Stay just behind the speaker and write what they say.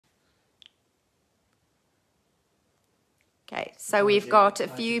Okay, so we've got a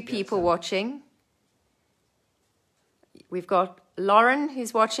few people watching. We've got Lauren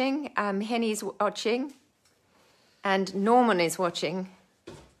who's watching, Henny's watching, and Norman is watching.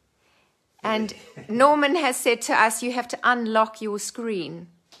 And Norman has said to us, you have to unlock your screen.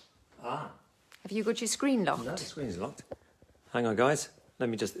 Ah. Have you got your screen locked? No, the screen's locked. Hang on, guys. Let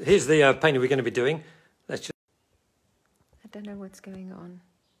me just... Here's the painting we're going to be doing. Let's just... I don't know what's going on.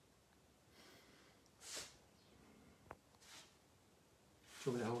 Do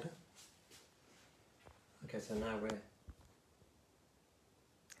you want me to hold it? Okay, so now we're... I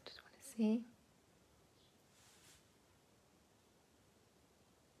just want to see.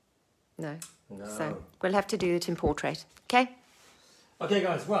 No. No. So we'll have to do it in portrait. Okay? Okay,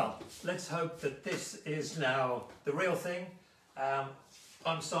 guys, well, let's hope that this is now the real thing.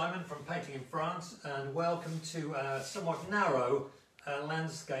 I'm Simon from Painting in France, and welcome to a somewhat narrow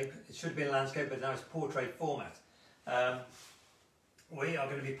landscape. It should be a landscape, but now it's portrait format. We are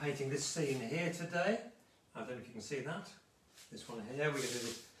going to be painting this scene here today. I don't know if you can see that. This one here, we're going to do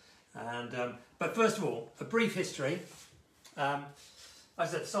this. And, but first of all, a brief history. I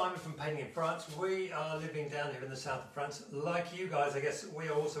said, Simon from Painting in France. We are living down here in the south of France. Like you guys, I guess we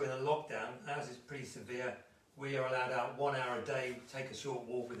are also in a lockdown. Ours is pretty severe. We are allowed out 1 hour a day, take a short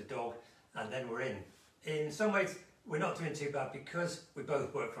walk with the dog, and then we're in. In some ways, we're not doing too bad because we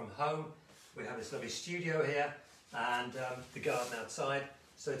both work from home. We have this lovely studio here and the garden outside.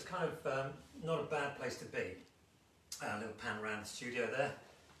 So it's kind of not a bad place to be. A little pan around the studio there.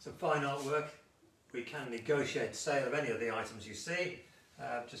 Some fine artwork. We can negotiate sale of any of the items you see.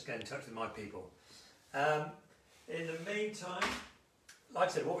 Just get in touch with my people. In the meantime, like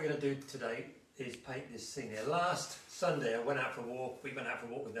I said, what we're going to do today is paint this scene here. Last Sunday I went out for a walk. We went out for a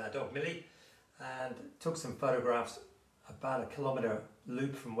walk with our dog Millie and took some photographs about a kilometre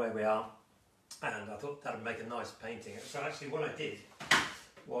loop from where we are, and I thought that would make a nice painting. So actually what I did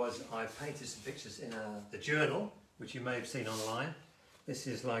was I painted some pictures in the journal, which you may have seen online. This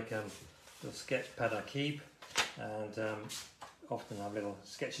is like a little sketch pad I keep, and often I have little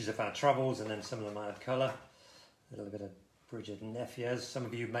sketches of our travels, and then some of them I have colour. A little bit of Bridget Neffier's, some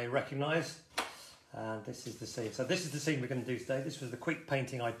of you may recognise. And this is the scene. So this is the scene we're going to do today. This was the quick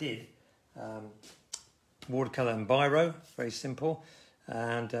painting I did. Watercolour and biro, very simple.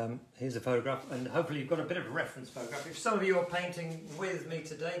 And here's a photograph, and hopefully you've got a bit of a reference photograph. If some of you are painting with me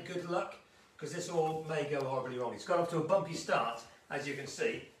today, good luck, because this all may go horribly wrong. It's got off to a bumpy start, as you can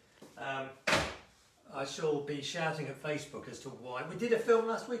see. I shall be shouting at Facebook as to why. We did a film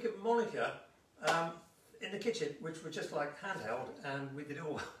last week at Monica in the kitchen, which was just like handheld, and we did it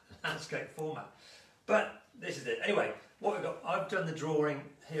all landscape format. But this is it. Anyway, what we've got, I've done the drawing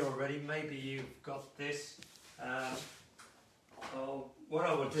here already. Maybe you've got this. What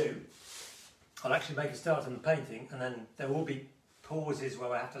I will do, I'll actually make a start on the painting, and then there will be pauses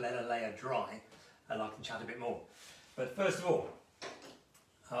where I have to let a layer dry, and I can chat a bit more. But first of all,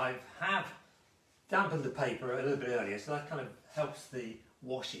 I have dampened the paper a little bit earlier, so that kind of helps the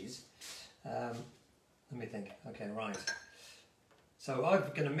washes. Let me think. Okay, right. So I'm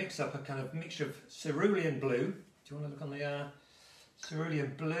going to mix up a kind of mixture of cerulean blue. Do you want to look on the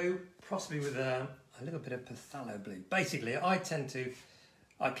cerulean blue, possibly with a little bit of Pthalo blue. Basically, I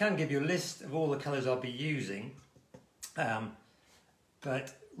can give you a list of all the colours I'll be using,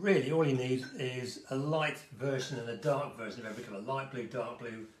 but really all you need is a light version and a dark version of every colour. Light blue,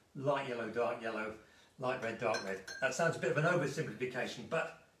 light yellow, light red, dark red. That sounds a bit of an oversimplification,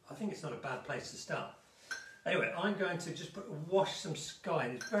 but I think it's not a bad place to start. Anyway, I'm going to just wash some sky,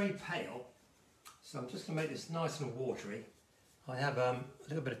 and it's very pale, so I'm just going to make this nice and watery. I have a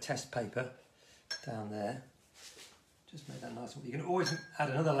little bit of test paper down there. Just make that nice. You can always add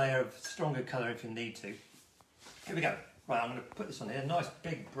another layer of stronger colour if you need to. Here we go. Right, I'm going to put this on here. Nice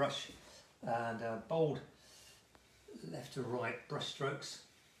big brush and bold left to right brush strokes.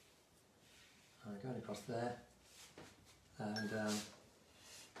 I'm going across there, and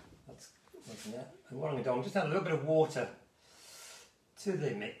that's looking at. And what I'm going to do, I'm just add a little bit of water to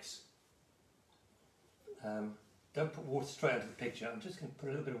the mix. Don't put water straight into the picture. I'm just going to put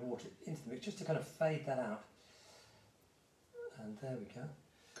a little bit of water into the mix just to kind of fade that out. And there we go.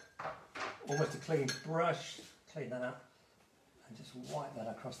 Almost a clean brush, clean that up, and just wipe that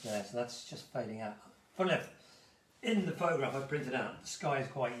across there. So that's just fading out. Funnily enough, in the photograph I printed out, the sky is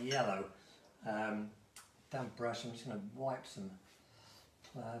quite yellow. Damp brush, I'm just going to wipe some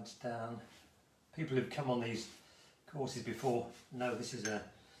clouds down. People who've come on these courses before know this is a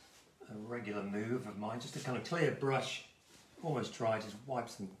regular move of mine. Just a kind of clear brush, almost dry, just wipe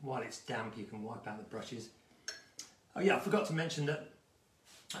some. While it's damp, you can wipe out the brushes. Oh yeah, I forgot to mention that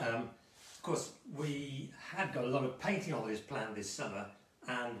of course, we had got a lot of painting holidays planned this summer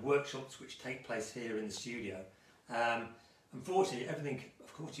and workshops which take place here in the studio. Unfortunately, everything,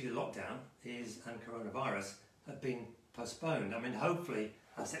 of course, due to lockdown and coronavirus, have been postponed. I mean, hopefully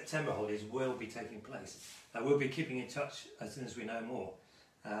our September holidays will be taking place. We'll be keeping in touch as soon as we know more.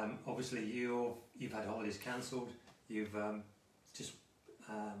 Obviously, you've had holidays cancelled. You've I'm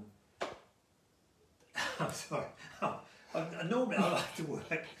sorry. Normally I like to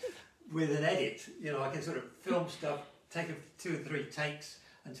work with an edit. You know, I can sort of film stuff, take 2 or 3 takes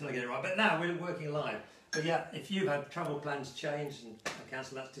until I get it right. But now we're working live. But yeah, if you've had travel plans change and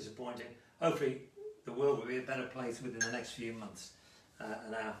cancel, that's disappointing. Hopefully the world will be a better place within the next few months.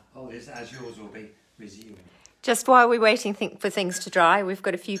 And our holidays, as yours, will be resuming. Just while we're waiting for things to dry, we've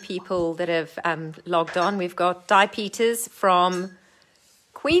got a few people that have logged on. We've got Di Peters from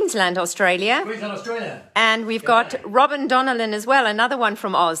Queensland, Australia. Queensland, Australia. And we've got Robin Donnellan as well, another one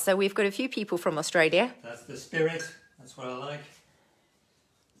from Oz. So we've got a few people from Australia. That's the spirit. That's what I like.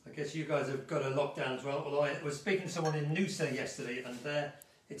 I guess you guys have got a lockdown as well. Although I was speaking to someone in Noosa yesterday, and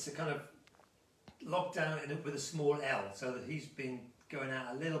it's a kind of lockdown with a small L. So that he's been going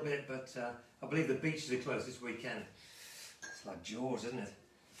out a little bit, but I believe the beaches are closed this weekend. It's like Jaws, isn't it?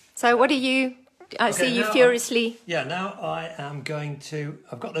 So what are you... I see you furiously... Now I am going to...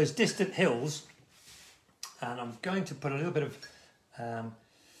 I've got those distant hills, and I'm going to put a little bit of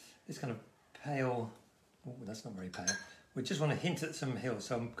this kind of pale... Oh, that's not very pale. We just want to hint at some hills.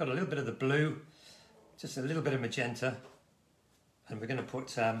 So I've got a little bit of the blue, just a little bit of magenta, and we're going to put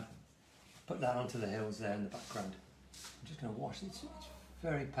that onto the hills there in the background. I'm just going to wash it. It's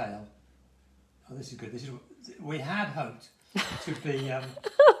very pale. Oh, this is good. We had hoped to be...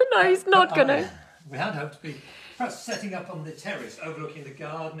 no, he's not going to. We had hoped to be perhaps setting up on the terrace, overlooking the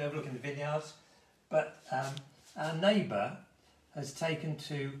garden, overlooking the vineyards. But our neighbour has taken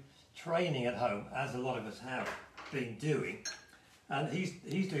to training at home, as a lot of us have been doing. And he's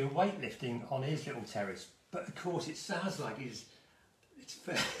doing weightlifting on his little terrace. But of course it sounds like it's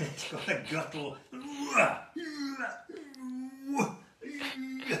got a guttural...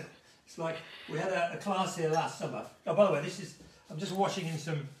 It's like we had a class here last summer. Oh, by the way, I'm just washing in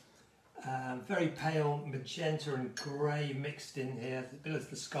some very pale magenta and grey mixed in here, a bit of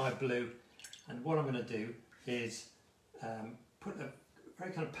the sky blue. And what I'm going to do is put a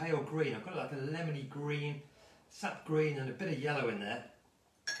very kind of pale green. I've got like a lemony green, sap green, and a bit of yellow in there.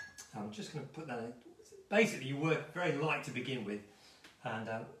 I'm just going to put that in. Basically, you work very light to begin with, and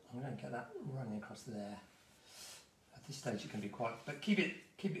I'm going to get that running across there. At this stage, it can be quite, but keep it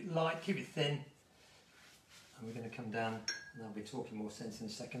light, keep it thin. And we're going to come down, and I'll be talking more sense in a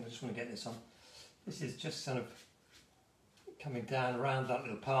second. I just want to get this on. This is just sort of coming down around that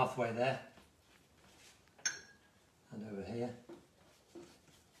little pathway there, and over here.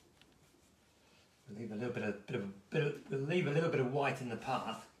 We'll leave a little bit of white in the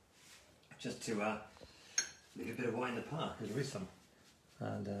path, just to leave a bit of white in the path, because there is some.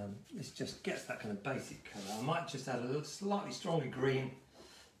 And this just gets that kind of basic colour. I might just add a little slightly stronger green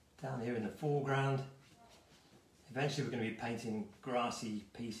down here in the foreground. Eventually we're going to be painting grassy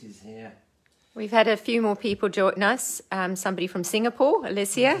pieces here. We've had a few more people join us. Somebody from Singapore,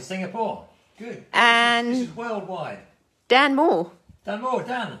 Alicia. From Singapore, good. And this is worldwide. Dan Moore.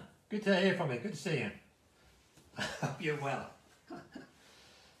 Dan, good to hear from you, good to see you. I hope you're well.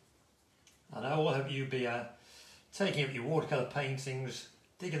 And I all hope you be taking up your watercolour paintings,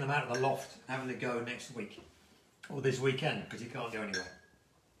 digging them out of the loft, having a go next week. Or this weekend, because you can't go anywhere.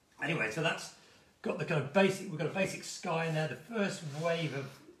 Anyway, so that's got the kind of basic, we've got a basic sky in there, the first wave of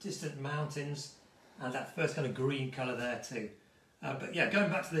distant mountains, and that first kind of green colour there too. But yeah,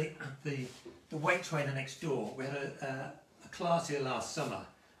 going back to the weight trainer next door, we had a class here last summer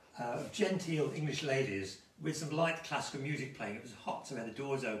of genteel English ladies with some light classical music playing. It was hot, so we had the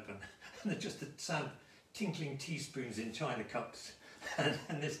doors open, and just the sound of tinkling teaspoons in china cups,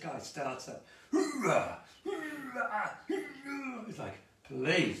 and this guy starts up. It's like,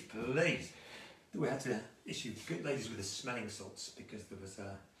 please. We had to issue good ladies with the smelling salts because there was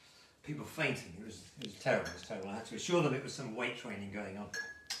people fainting. It was terrible. I had to assure them it was some weight training going on.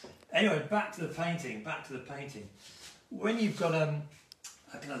 Anyway, back to the painting. When you've got a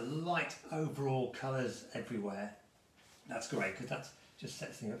kind of light overall colours everywhere, that's great, because that just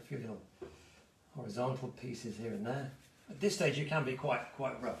sets things up. A few little horizontal pieces here and there. At this stage you can be quite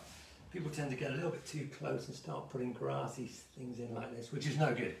rough. People tend to get a little bit too close and start putting grassy things in like this, which is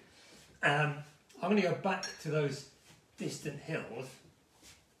no good. I'm going to go back to those distant hills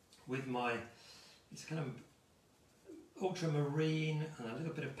with it's kind of ultramarine and a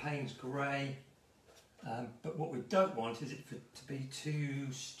little bit of Payne's grey. But what we don't want is it to be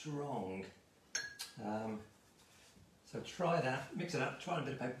too strong. So try that, mix it up, try a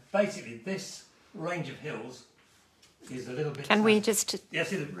bit of paper. Basically, this range of hills is a little bit... Can we just... Yeah,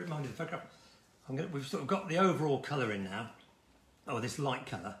 see the reminder of the photograph? We've sort of got the overall colour in now, or this light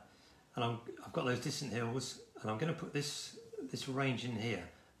colour, and I've got those distant hills, and I'm going to put this range in here,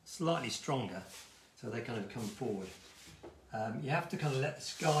 slightly stronger, so they kind of come forward. You have to kind of let the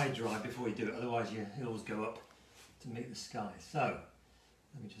sky dry before you do it, otherwise your hills go up to meet the sky. So,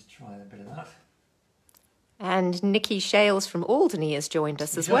 let me just try a bit of that. And Nikki Shales from Alderney has joined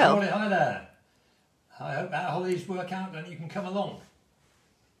us as well. Hi there. I hope our holidays work out and you can come along.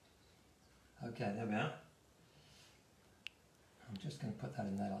 Okay, there we are. I'm just going to put that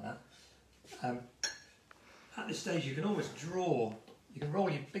in there like that. At this stage you can always draw, you can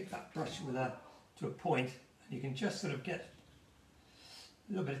roll your big fat brush to a point, and you can just sort of get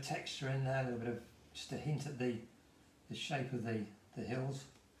a little bit of texture in there, a little bit of just a hint at the shape of the hills.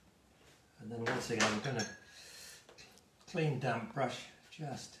 And then once again I'm going to clean damp brush,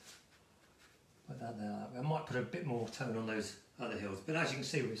 just put that there. I might put a bit more tone on those other hills, but as you can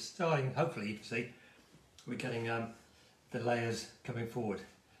see we're starting, hopefully you can see, we're getting the layers coming forward.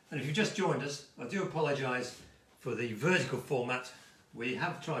 And if you've just joined us, I do apologise for the vertical format. We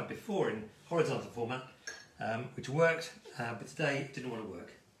have tried before in horizontal format, which worked, but today it didn't want to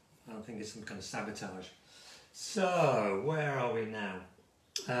work. I think it's some kind of sabotage. So, where are we now?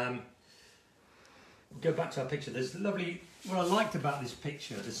 Go back to our picture. There's lovely, what I liked about this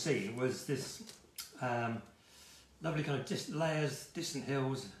picture, the scene, was this lovely kind of layers, distant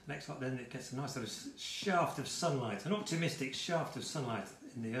hills. Next up then it gets a nice sort of shaft of sunlight, an optimistic shaft of sunlight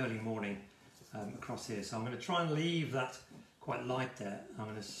in the early morning across here. So I'm going to try and leave that quite light there. I'm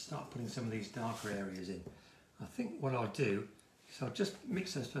going to start putting some of these darker areas in. I think what I'll do is I'll just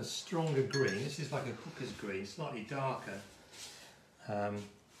mix a stronger green. This is like a hooker's green, slightly darker.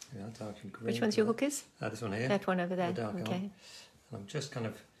 Yeah, dark and green. Which one's your hookers? This one here. That one over there. The darker okay. one. And I'm just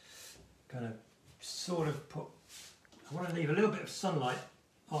going to sort of put, I want to leave a little bit of sunlight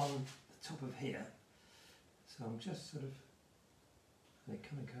on the top of here. So I'm just sort of, and it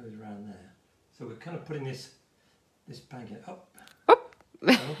kind of goes around there. So we're kind of putting this blanket up.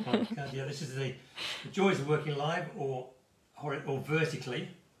 Yeah, this is the joys of working live or vertically.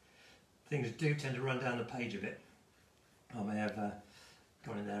 Things do tend to run down the page a bit. I may have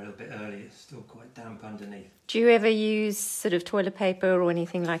gone in there a little bit early. It's still quite damp underneath. Do you ever use sort of toilet paper or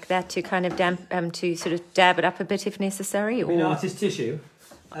anything like that to kind of to sort of dab it up a bit if necessary? Or artist tissue?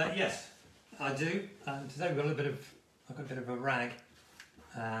 Yes, I do. Today I've got a bit of a rag,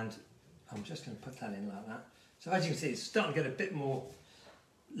 and I'm just going to put that in like that. So as you can see, it's starting to get a bit more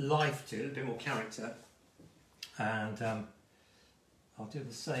life to it, a bit more character, and I'll do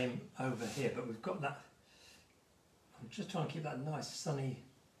the same over here. But we've got that. I'm just trying to keep that nice sunny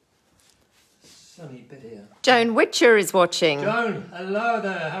bit here. Joan Witcher is watching. Joan, hello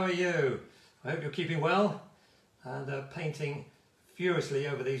there, how are you? I hope you're keeping well and painting furiously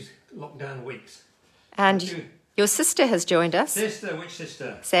over these lockdown weeks. And your sister has joined us. Sister, which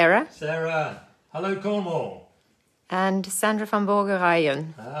sister? Sarah. Sarah, hello Cornwall. And Sandra van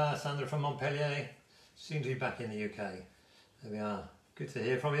Borgerijen. Sandra from Montpellier, soon to be back in the UK. There we are. Good to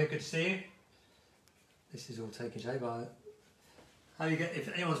hear from you, good to see you. This is all taking shape. How you get,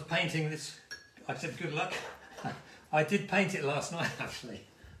 if anyone's painting this, I said good luck. I did paint it last night actually.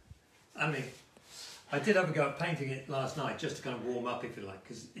 I mean, I did have a go at painting it last night just to kind of warm up if you like,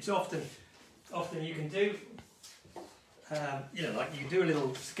 because it's often you can do, you know, like you do a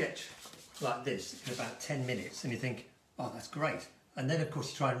little sketch like this in about 10 minutes and you think, oh that's great. And then of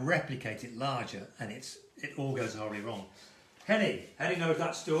course you try and replicate it larger and it all goes horribly wrong. Henny knows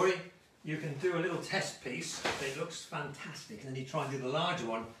that story. You can do a little test piece, it looks fantastic, and then you try and do the larger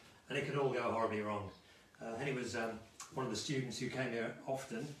one and it can all go horribly wrong. Henny was one of the students who came here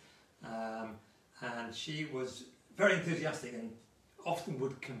often, and she was very enthusiastic and often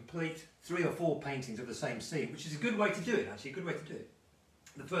would complete 3 or 4 paintings of the same scene, which is a good way to do it actually, a good way to do it.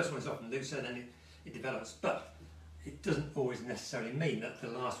 The first one is often looser, then it develops, but it doesn't always necessarily mean that the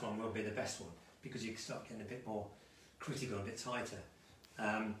last one will be the best one, because you start getting a bit more critical, a bit tighter.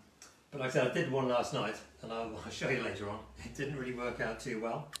 But like I said, I did one last night, and I'll show you later on. It didn't really work out too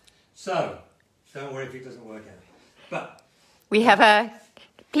well. So, don't worry if it doesn't work out. But we have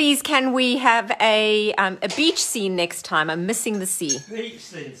please can we have a beach scene next time? I'm missing the sea. Beach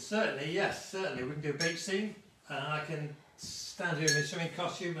scene, certainly, yes, certainly. We can do a beach scene. I can stand here in a swimming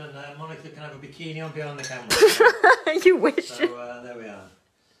costume, and Monica can have a bikini on behind the camera. You wish. So, there we are.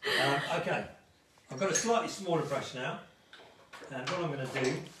 Okay, I've got a slightly smaller brush now, and what I'm going to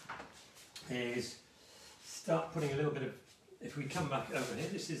do is start putting a little bit of, if we come back over here,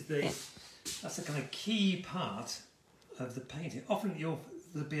 this is the that's a kind of key part of the painting. Often there'll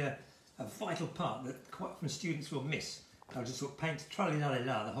be a vital part that quite often students will miss. They'll just sort of paint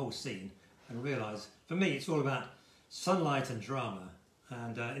tra-la-la-la the whole scene and realise, for me, it's all about sunlight and drama.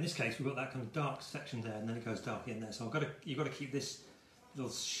 And in this case, we've got that kind of dark section there, and then it goes dark in there. So you've got to keep this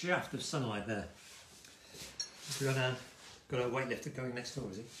little shaft of sunlight there. We've got a weightlifter going next door,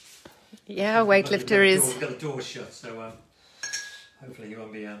 is he? Yeah, weightlifter is... We've got the door shut, so hopefully you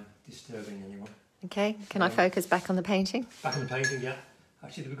won't be disturbing anyone. Okay, can I focus back on the painting? Back on the painting, yeah.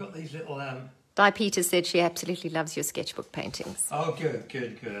 Actually, we've got these little... Di Peters said she absolutely loves your sketchbook paintings. Oh, good.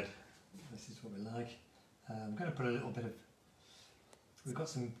 This is what we like. I'm going to put a little bit of... We've got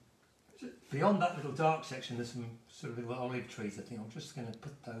some... Beyond that little dark section, there's some sort of little olive trees, I think. I'm just going to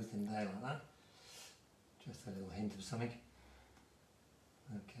put those in there like that. Just a little hint of something.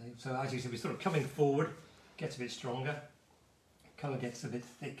 Okay, so as you see, we're sort of coming forward, gets a bit stronger, colour gets a bit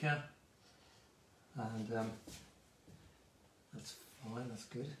thicker, and that's fine, that's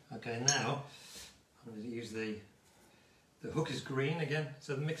good. Okay, now I'm going to use the hook is green again,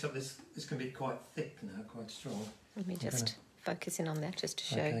 so the mix up this can be quite thick now, quite strong. Let me just focus in on that just to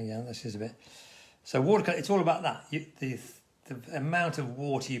show. Okay, yeah, this is a bit. So watercolour, it's all about that. The amount of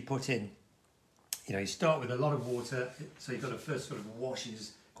water you put in. You know, you start with a lot of water, so you've got a first sort of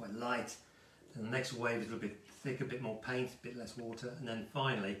washes, quite light, and the next wave is a little bit thicker, a bit more paint, a bit less water, and then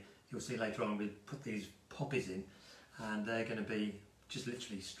finally, you'll see later on, we put these poppies in, and they're going to be just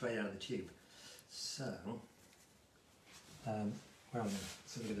literally straight out of the tube. So, it's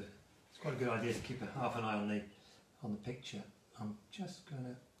quite a good idea to keep half an eye on the picture. I'm just going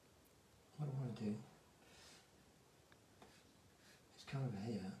to, what I want to do is come over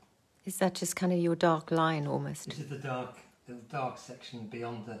here. Is that just kind of your dark line almost? This is the dark section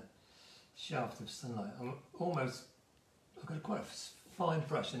beyond the shaft of sunlight. I've got quite a fine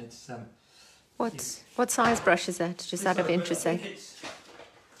brush, and it's what size brush is that? Just out of interest sake.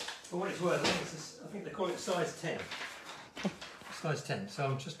 For what it's worth, I think they call it size 10. Size 10. So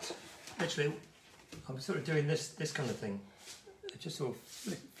I'm just literally, I'm sort of doing this kind of thing, just sort of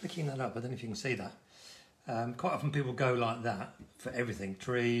flicking that up. I don't know if you can see that. Quite often people go like that for everything,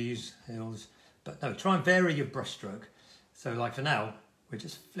 trees, hills, but no, try and vary your brush stroke. So like for now, we're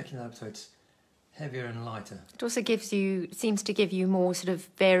just flicking that up so it's heavier and lighter. It also seems to give you more sort of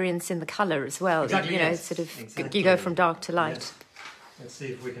variance in the colour as well. Exactly, yes. Sort of, exactly. You go from dark to light. Yes. Let's see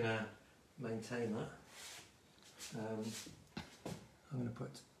if we can maintain that. I'm going to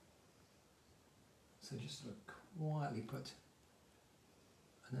put, so just sort of quietly put,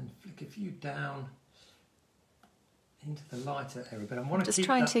 and then flick a few down into the lighter area, but I want to just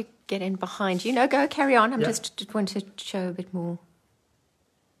trying to get in behind you. No, go carry on. I'm just want to show a bit more.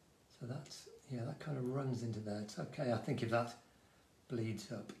 So that's, yeah, that kind of runs into there. It's okay, I think, if that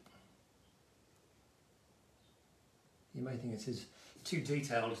bleeds up. You may think it's too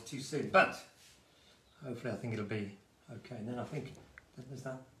detailed too soon, but hopefully I think it'll be okay. And then I think that there's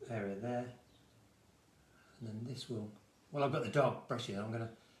that area there, and then this will. Well, I've got the dark brush here.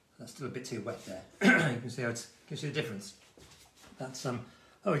 That's still a bit too wet there. You can see how it gives you the difference. That's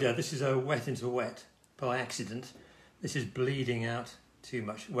oh yeah, this is a wet into wet by accident. This is bleeding out too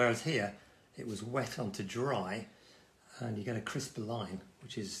much, whereas here it was wet onto dry, and you get a crisper line,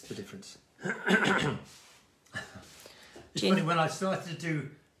 which is the difference. It's funny, when I started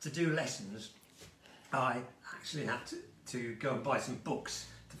to do lessons, I actually had to go and buy some books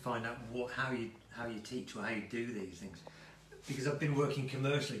to find out how you teach or how you do these things. Because I've been working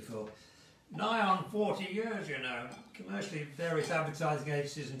commercially for nigh on 40 years, you know, commercially, various advertising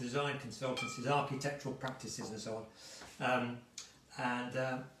agencies and design consultancies, architectural practices and so on.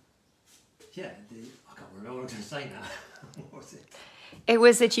 Yeah, I can't remember what I was going to say now. What was it? It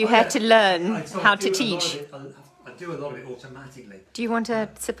was that you had to learn how to teach. I do a lot of it automatically. Do you want a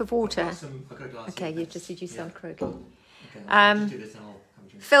sip of water? I've got a glass. Okay, you sound croaky. Okay, I'll just do this and I'll have a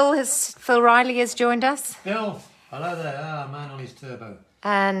drink. Phil Riley has joined us. Phil, hello there. Man on his turbo.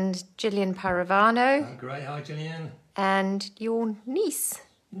 And Gillian Paravano. Oh, great, hi Gillian. And your niece.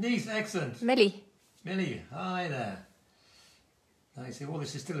 Niece, excellent. Millie, hi there. Now you see, all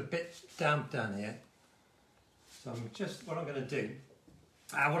this is still a bit damp down here. So what I'm going to do,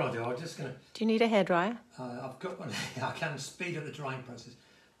 I'm just going to... Do you need a hairdryer? I've got one. I can speed up the drying process.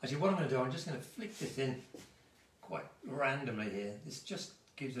 Actually, what I'm going to do, I'm just going to flick this in quite randomly here. This just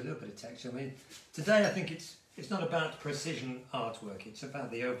gives a little bit of texture. I mean, today I think it's not about precision artwork. It's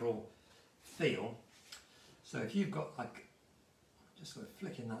about the overall feel. So if you've got just sort of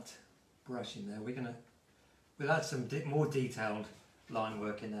flicking that brush in there, we'll add some more detailed line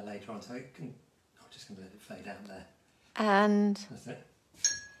work in there later on. So I'm just going to let it fade out there. And that's it.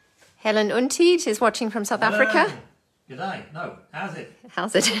 Helen Untied is watching from South Africa. G'day. No, how's it?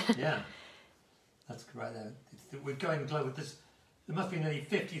 How's it? Yeah, that's great. We're going global. There must be nearly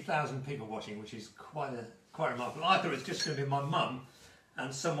 50,000 people watching, which is quite remarkable. I thought it was just going to be my mum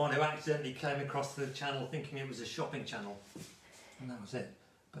and someone who accidentally came across the channel thinking it was a shopping channel, and that was it.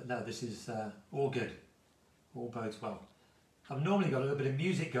 But no, this is all good. All bodes well. I've normally got a little bit of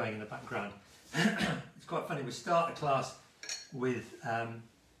music going in the background. It's quite funny. We start a class with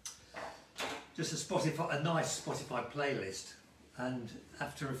just a nice Spotify playlist, and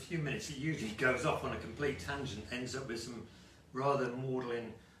after a few minutes it usually goes off on a complete tangent, ends up with some rather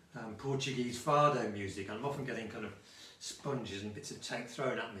maudlin Portuguese fado music, and I'm often getting kind of sponges and bits of tape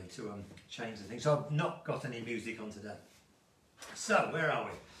thrown at me to change the thing. So I've not got any music on today. So where are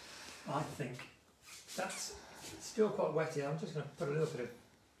we? I think that's still quite wet here. I'm just going to put a little bit of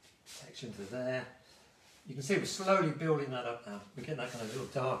texture into there. You can see we're slowly building that up now. We're getting that kind of little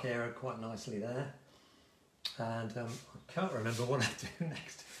dark area quite nicely there. And I can't remember what I do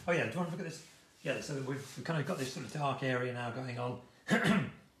next. Oh yeah, do you want to look at this? Yeah, so we've kind of got this sort of dark area now going on.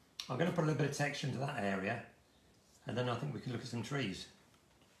 I'm going to put a little bit of texture into that area, and then I think we can look at some trees.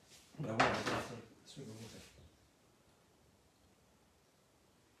 Well, where is that? Swig of water.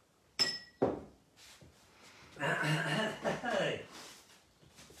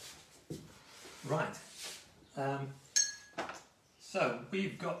 Right. So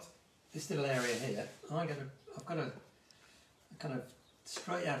we've got this little area here. I've got a kind of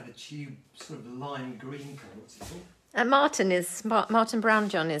straight out of the tube sort of lime green colour. What's it called? And Martin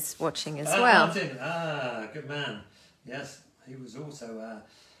Brownjohn is watching as well. Martin, good man. Yes, he was also,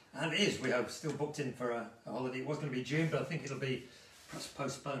 and is, we hope, still booked in for a holiday. It was going to be June, but I think it'll be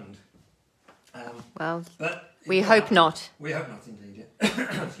postponed. Well, but we hope not. We hope not, indeed.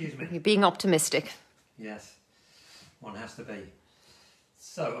 Yeah. Excuse me. You're being optimistic. Yes, one has to be.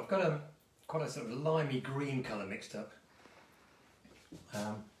 So I've got quite a sort of limey green colour mixed up.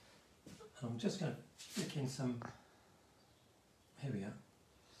 I'm just going to flick in some. Here we are.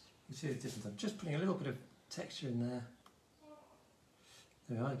 You see the difference. I'm just putting a little bit of texture in there.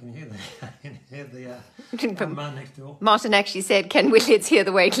 There we are. You can hear the man next door. Martin actually said, "Can Williams hear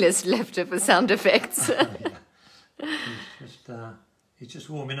the waitlist lifter for sound effects?" Yeah. He's just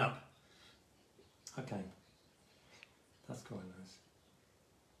warming up. Okay, that's quite nice.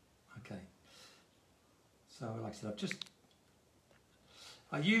 Okay, so like I said,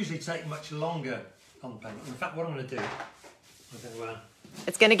 I usually take much longer on paint. In fact, what I'm going to do,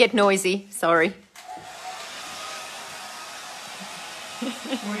 it's going to get noisy. Sorry.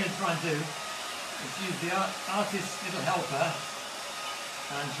 What we're going to try and do is use the artist's little helper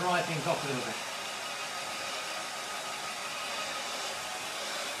and dry things off a little bit.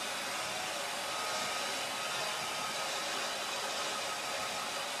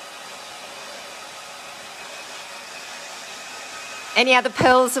 Any other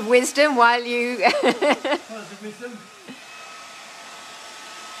pearls of wisdom while you... Pearls of wisdom?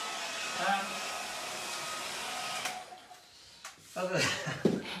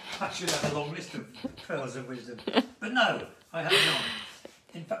 I should have a long list of pearls of wisdom. But no, I have not.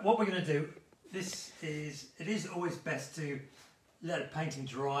 In fact, what we're going to do, it is always best to let a painting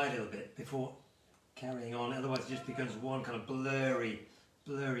dry a little bit before carrying on. Otherwise it just becomes one kind of blurry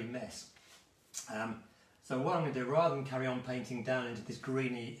mess. So what I'm going to do, rather than carry on painting down into this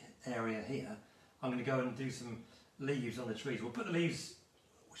greeny area here, I'm going to go and do some leaves on the trees. We'll put the leaves...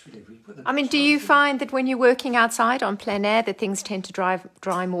 I mean, do you find that when you're working outside on plein air that things tend to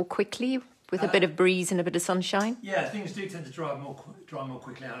dry more quickly with a bit of breeze and a bit of sunshine? Yeah, things do tend to dry more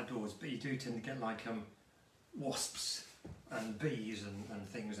quickly outdoors, but you do tend to get like wasps and bees and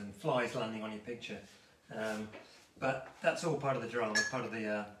things and flies landing on your picture. But that's all part of the drama, part of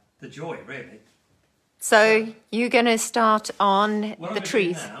the joy, really. So you're going to start on what the I'm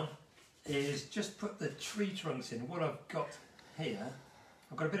trees. What I'm going to do now is just put the tree trunks in. What I've got here,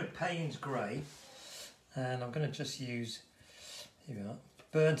 I've got a bit of Payne's grey, and I'm going to just use, here we are,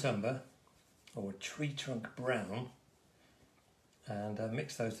 burnt umber or tree trunk brown, and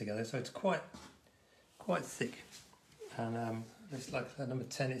mix those together. So it's quite thick, and it's like the number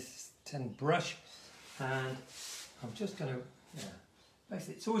 10 is 10 brush, and I'm just going to,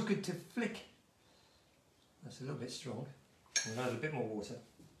 basically it's always good to flick. That's a little bit strong. I'll add a bit more water.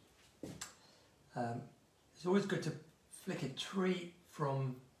 It's always good to flick a tree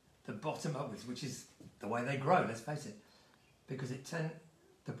from the bottom upwards, which is the way they grow, let's face it, because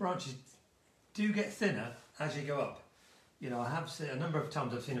the branches do get thinner as you go up. You know, I have seen a number of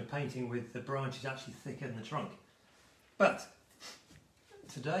times I've seen a painting with the branches actually thicker than the trunk, but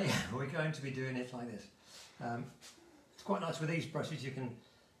today we're going to be doing it like this. It's quite nice with these brushes. You can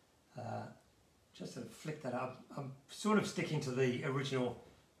just sort of flick that up. I'm sort of sticking to the original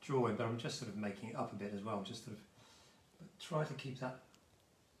drawing, but I'm just sort of making it up a bit as well. Just sort of try to keep that.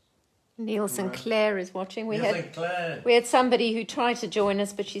 Neil St. Clair is watching. We St. Clair. had somebody who tried to join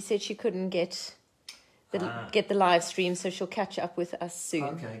us, but she said she couldn't get the live stream, so she'll catch up with us soon.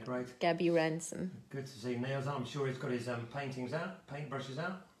 Okay, great. Gabby Ransom. Good to see Neil's. I'm sure he's got his paintbrushes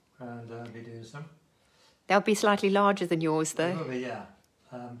out, and be doing some. They'll be slightly larger than yours, though. Probably, yeah.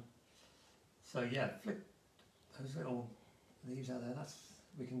 So yeah, flick those little leaves out there.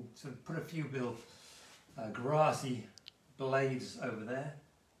 We can sort of put a few little grassy blades over there.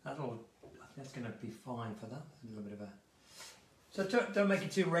 That's going to be fine for that. A little bit of a. So don't make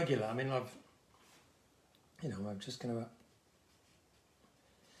it too regular. I mean, I'm just going to.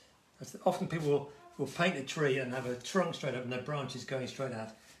 Often people will paint a tree and have a trunk straight up and their branches going straight out,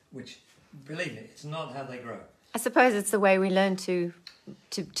 which, believe me, it's not how they grow. I suppose it's the way we learn to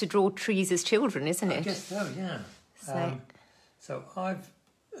draw trees as children, isn't it? I guess so, yeah. So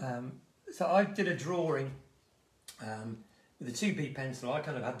I did a drawing with a 2B pencil. I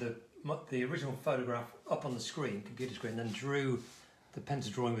kind of had the original photograph up on the screen, computer screen, then drew the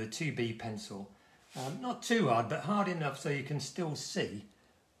pencil drawing with a 2B pencil. Not too hard, but hard enough so you can still see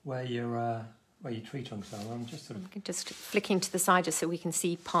where your tree trunks are. I'm just sort of just flicking to the side just so we can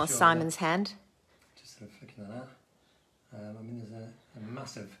see past Simon's hand. Just sort of flicking that out. I mean, there's a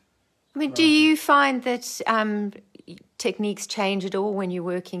massive. I mean, do you find that techniques change at all when you're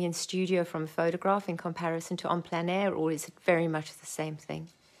working in studio from a photograph in comparison to en plein air, or is it very much the same thing?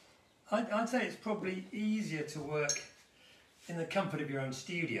 I'd say it's probably easier to work in the comfort of your own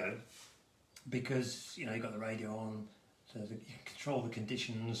studio because you've got the radio on, so you can control the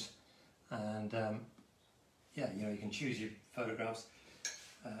conditions, and you can choose your photographs.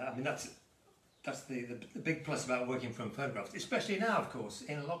 I mean, that's the big plus about working from photographs, especially now, of course,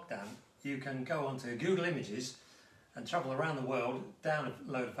 in lockdown. You can go onto Google Images and travel around the world, down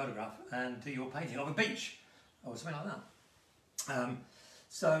a load of photograph, and do your painting of a beach or something like that.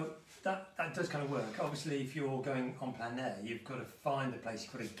 So that does kind of work. Obviously, if you're going en plein air, you've got to find the place,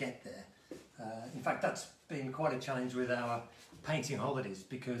 you've got to get there. In fact, that's been quite a challenge with our painting holidays,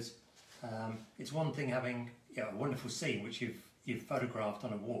 because it's one thing having a wonderful scene which you've photographed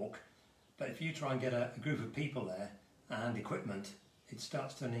on a walk, but if you try and get a group of people there and equipment, it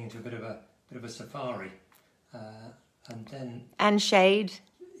starts turning into a bit of a safari, and shade.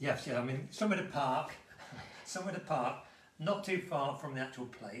 Yes, yeah. I mean, somewhere to park, not too far from the actual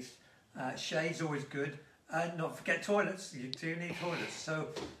place. Shade's always good, and not forget toilets. You do need toilets. So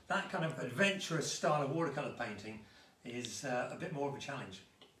that kind of adventurous style of watercolour painting is a bit more of a challenge.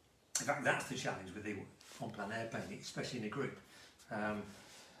 In fact, that's the challenge with the en plein air painting, especially in a group.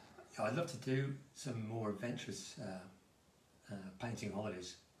 I'd love to do some more adventurous painting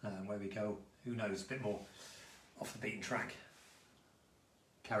holidays where we go, who knows, a bit more off the beaten track.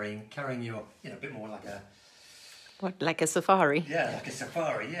 Carrying your, a bit more like a... What, like a safari? Yeah, like a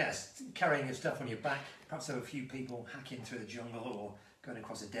safari, yes. Carrying your stuff on your back, perhaps have a few people hacking through the jungle or going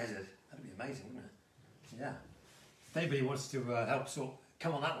across a desert. That'd be amazing, wouldn't it? Yeah. If anybody wants to help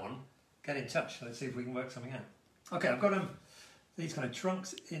come on that one, get in touch. Let's see if we can work something out. Okay, I've got these kind of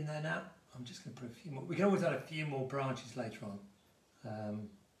trunks in there now. I'm just going to put a few more. We can always add a few more branches later on.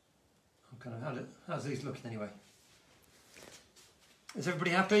 How's these looking anyway? Is everybody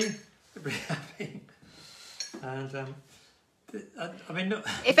happy? Everybody happy? And I mean, no.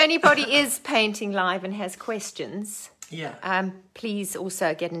 If anybody is painting live and has questions, yeah, please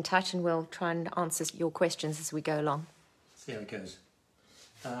also get in touch, and we'll try and answer your questions as we go along. See how it goes.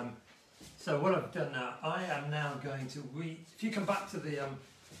 So what I've done now, I am now going to if you come back to the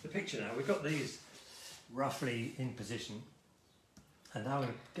picture now, we've got these roughly in position, and now I'm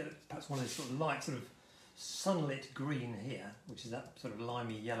going to get perhaps one of those sort of light, sort of sunlit green here, which is that sort of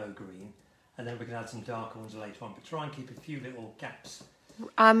limey yellow green, and then we can add some darker ones later on, but try and keep a few little gaps.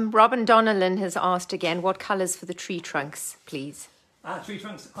 Robin Donnellan has asked again, what colours for the tree trunks, please? Tree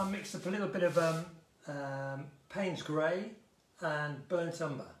trunks, I mixed up a little bit of Payne's grey and burnt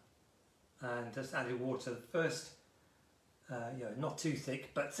umber, and just added water first. Not too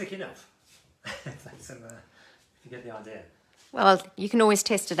thick, but thick enough. So, if you get the idea. Well, you can always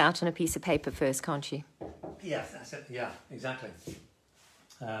test it out on a piece of paper first, can't you? Yes, that's it. Yeah, exactly.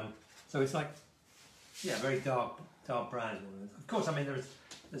 So it's like, very dark brown. Of course, I mean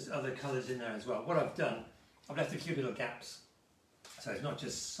there's other colours in there as well. What I've done, I've left a few little gaps, so it's not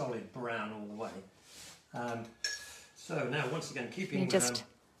just solid brown all the way. So now, once again, keeping... Can you just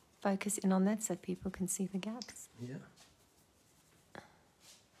focus in on that so people can see the gaps? Yeah.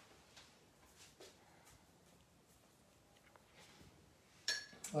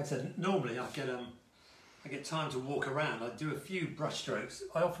 like I said, normally I get time to walk around. I do a few brush strokes.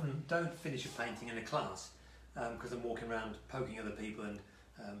 I often don't finish a painting in a class because I'm walking around poking other people and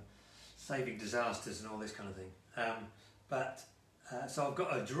saving disasters and all this kind of thing. So I've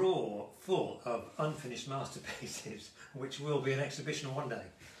got a drawer full of unfinished masterpieces, which will be an exhibition one day.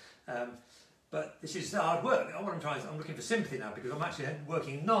 But this is hard work. I'm looking for sympathy now because I'm actually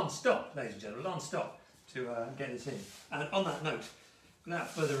working non-stop, ladies and gentlemen, non-stop to get this in. And on that note, without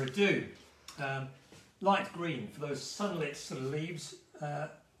further ado, light green for those sunlit sort of leaves.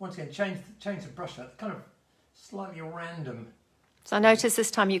 Once again, change the brush out, kind of slightly random. So I notice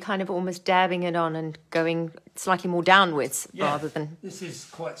this time you're kind of almost dabbing it on and going slightly more downwards rather than... This is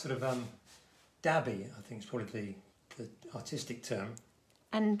quite sort of dabby, I think is probably the artistic term.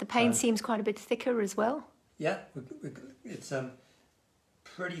 And the paint seems quite a bit thicker as well. Yeah, it's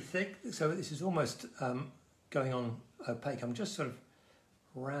pretty thick. So this is almost going on opaque. I'm just sort of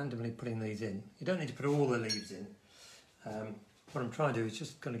randomly putting these in. You don't need to put all the leaves in. What I'm trying to do is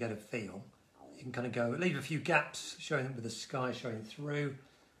just kind of get a feel. You can kind of go, leave a few gaps showing with the sky showing through,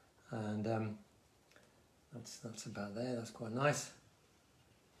 and that's about there. That's quite nice.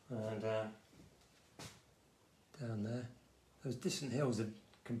 And down there, those distant hills are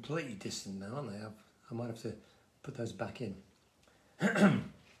completely distant now, aren't they? I might have to put those back in.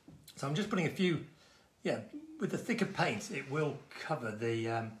 So I'm just putting a few, with the thicker paint, it will cover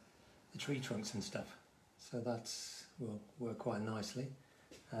the tree trunks and stuff. So that's will work quite nicely.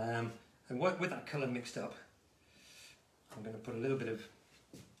 And with that colour mixed up, I'm going to put a little bit of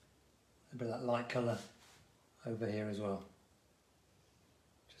that light colour over here as well.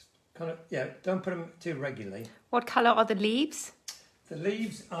 Just kind of, don't put them too regularly. What colour are the leaves? The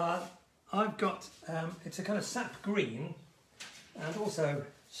leaves are, I've got, it's a kind of sap green and also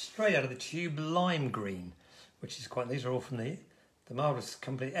straight out of the tube lime green, which is quite, these are all from the marvellous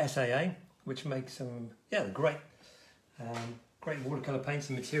company SAA, which makes some, great watercolour paints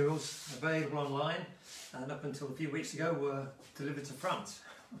and materials available online, and up until a few weeks ago were delivered to France.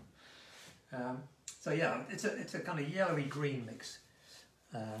 It's a kind of yellowy green mix.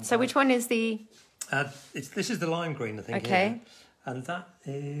 So which one is the... this is the lime green, I think. Okay. Here. And that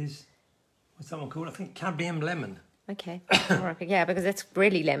is, what's that one called? I think cadmium lemon. Okay. Yeah, because it's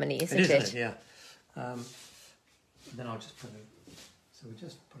really lemony, isn't it? Isn't it? Yeah. Then I'll just put it. So we're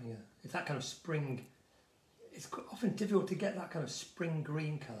just putting it's that kind of spring. It's often difficult to get that kind of spring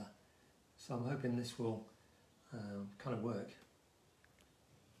green colour. So I'm hoping this will kind of work.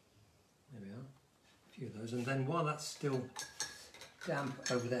 There we are. A few of those. And then while that's still damp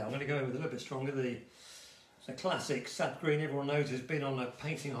over there, I'm going to go in with a little bit stronger. The classic sap green, everyone knows, has been on a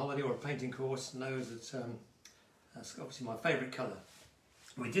painting holiday or a painting course, knows that that's obviously my favourite colour.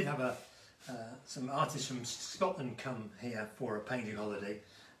 We did have some artists from Scotland come here for a painting holiday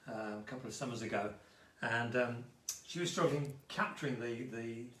a couple of summers ago, and she was struggling capturing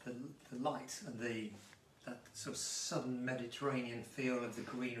the light and that sort of southern Mediterranean feel of the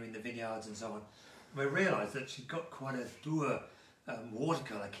greenery in the vineyards and so on. And we realised that she'd got quite a dour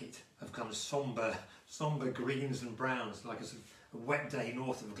watercolour kit of kind of sombre greens and browns, like a sort of a wet day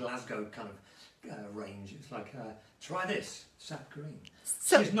north of Glasgow kind of range. It's like, try this, sap green.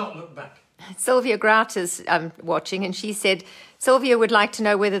 So, she's not looked back. Sylvia Grout is watching, and she said Sylvia would like to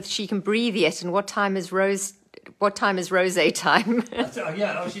know whether she can breathe yet, and what time is rosé time?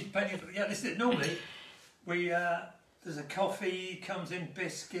 She's painting. Yeah, this is normally there's a coffee, comes in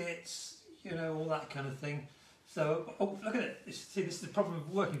biscuits, all that kind of thing. So, look at it. See, this is the problem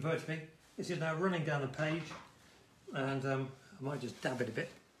of working vertically. This is now running down the page, and I might just dab it a bit.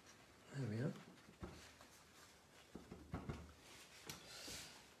 There we are.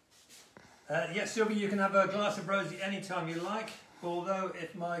 Yes, Sylvia, you can have a glass of rosé anytime you like, although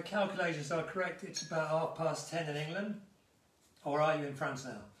if my calculations are correct, it's about 10:30 in England. Or are you in France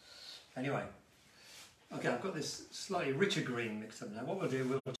now? Anyway, okay, I've got this slightly richer green mixed up now. What we'll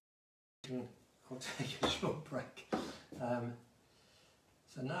do, I'll take a short break.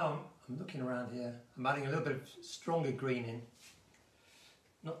 So now I'm looking around here, I'm adding a little bit of stronger green in,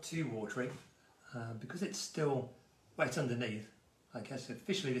 not too watery, because it's still wet underneath. I guess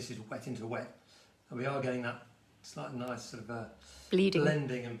officially this is wet into wet, and we are getting that slightly nice sort of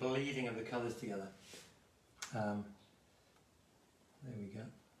blending and bleeding of the colours together. There we go.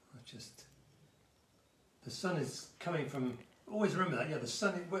 The sun is coming from, always remember that, the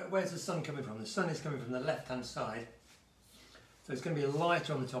sun, where's the sun coming from? The sun is coming from the left hand side, so it's going to be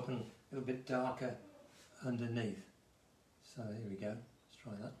lighter on the top and a little bit darker underneath. So here we go, let's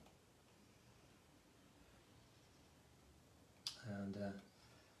try that. And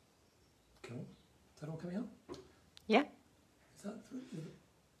cool. Is that all coming up? Yeah. Is that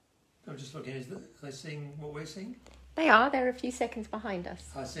I'm just looking. Are they seeing what we're seeing? They are. They're a few seconds behind us.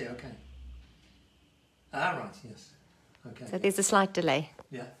 I see. Okay. Ah, right. Yes. Okay. So there's a slight delay.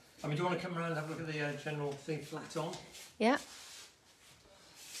 Yeah. I mean, do you want to come around and have a look at the general thing flat on? Yeah.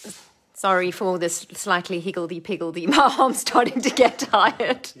 Sorry for this slightly higgledy-piggledy. My arm's starting to get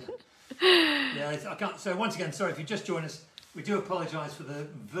tired. Yeah, I can't. So once again, sorry if you just joined us. We do apologise for the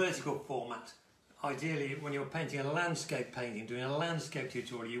vertical format. Ideally, when you're painting a landscape painting, doing a landscape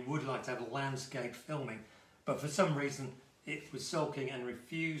tutorial, you would like to have a landscape filming. But for some reason, it was sulking and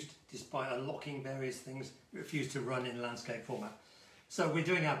refused, despite unlocking various things, it refused to run in landscape format. So we're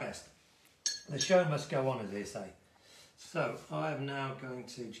doing our best. The show must go on, as they say. So I am now going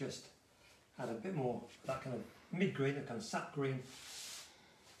to just add a bit more of that kind of mid-green, that kind of sap green,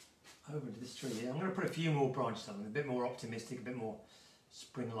 over into this tree here. I'm going to put a few more branches on, a bit more optimistic, a bit more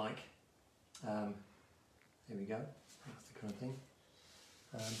spring-like. There we go. That's the kind of thing.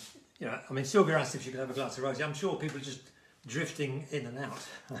 You know, I mean, Sylvia asked if she could have a glass of rosé. I'm sure people are just drifting in and out,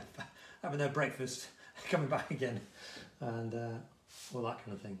 having their breakfast, coming back again, and all that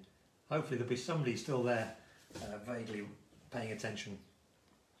kind of thing. Hopefully there'll be somebody still there, vaguely paying attention.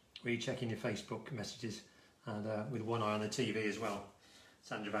 Were you checking your Facebook messages and with one eye on the TV as well?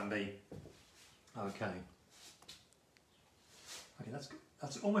 Sandra Van B. Okay. Okay,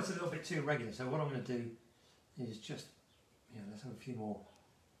 that's almost a little bit too regular. So what I'm going to do is just, let's have a few more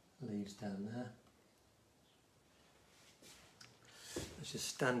leaves down there. Let's just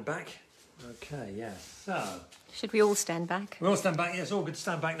stand back. Okay, yeah. So should we all stand back? We all stand back. Yeah, it's all good to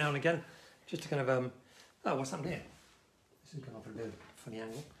stand back now and again, just to kind of oh, what's happened here? This has gone off at a bit of a funny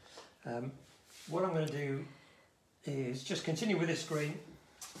angle. What I'm going to do is just continue with this screen.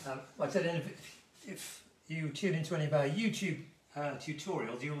 Like I said, if you tune into any of our YouTube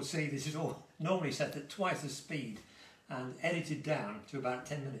tutorials, you will see this is all normally set at twice the speed and edited down to about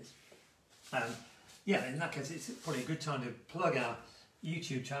 10 minutes. Yeah, in that case, it's probably a good time to plug our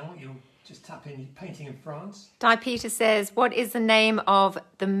YouTube channel. You'll just tap in Painting in France. Di Peter says, what is the name of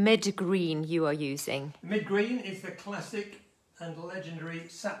the mid-green you are using? Mid-green is the classic and legendary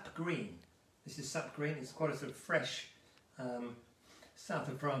sap green. This is sap green. It's quite a sort of fresh south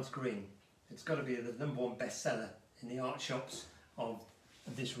of France green. It's got to be the #1 bestseller in the art shops of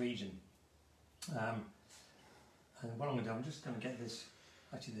this region. And what I'm going to do, I'm just going to get this.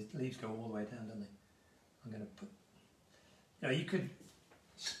 Actually, the leaves go all the way down, don't they? I'm going to put. You could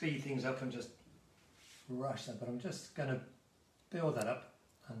speed things up and just rush that, but I'm just going to build that up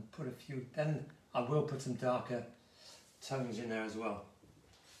and put a few. Then I will put some darker tones in there as well.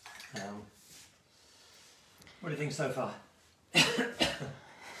 What do you think so far?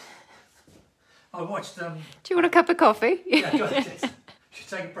 I watched. Do you want a cup of coffee? Yeah, go ahead. Should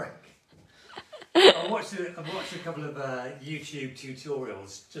take a break. I watched a couple of YouTube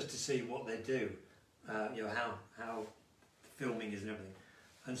tutorials just to see what they do. How filming is and everything.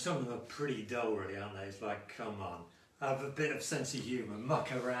 And some of them are pretty dull, really, aren't they? It's like, come on, have a bit of sense of humour,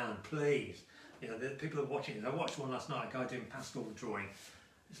 muck around, please. The people are watching it. I watched one last night, a guy doing pastel drawing.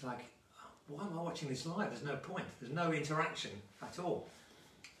 It's like, why am I watching this live? There's no point. There's no interaction at all.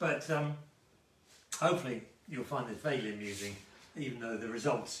 But hopefully you'll find this vaguely amusing, even though the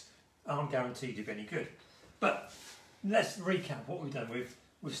results aren't guaranteed to be any good. But let's recap what we've done.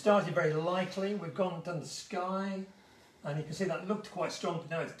 We've started very lightly. We've done the sky, and you can see that looked quite strong, but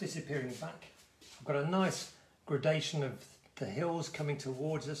now it's disappearing back. I've got a nice gradation of the hills coming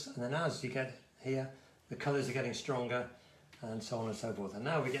towards us, and then as you get here, the colours are getting stronger, and so on and so forth. And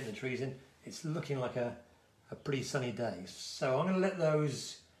now we're getting the trees in. It's looking like a pretty sunny day. So I'm going to let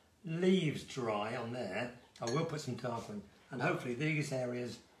those leaves dry on there. I will put some dark on, and hopefully these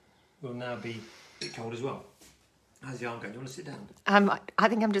areas will now be a bit cold as well. How's the arm going? Do you want to sit down? I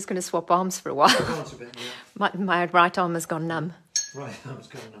think I'm just going to swap arms for a while. Swap arms a bit, yeah. My right arm has gone numb. Right arm's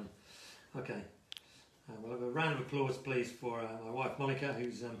gone numb. Okay. We'll have a round of applause, please, for my wife Monica,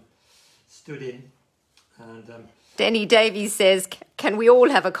 who's stood in. And Denny Davies says, can we all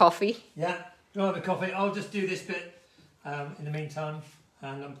have a coffee? Yeah, we'll have a coffee. I'll just do this bit in the meantime.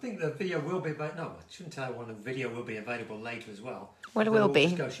 And I think the video will be available. No, I shouldn't tell everyone the video will be available later as well. Well, it will be.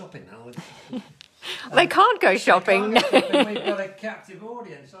 Just go shopping now. They can't go shopping. They can't go shopping. We've got a captive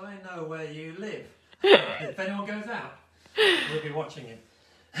audience. I know where you live. If anyone goes out, we'll be watching you.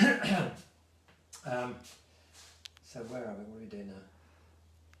 So where are we? What are we doing now?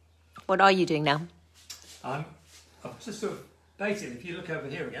 What are you doing now? I'm just sort of, basically, if you look over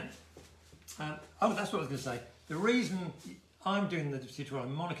here again. Oh, that's what I was going to say. The reason I'm doing the tutorial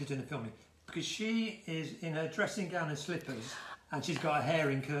and Monica's doing the filming, because she is in her dressing gown and slippers and she's got her hair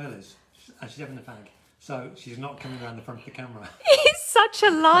in curlers and she's having a fag. so she's not coming around the front of the camera. He's such a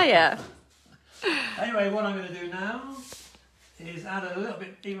liar. Anyway, what I'm going to do now is add a little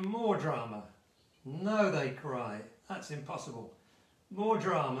bit, even more drama. No, they cry. That's impossible. More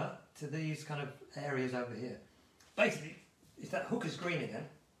drama to these kind of areas over here. Basically, it's that hooker's green again.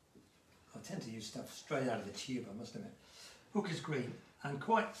 I tend to use stuff straight out of the tube, I must admit. Hooker's green and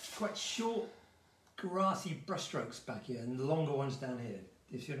quite short, grassy brush strokes back here and longer ones down here.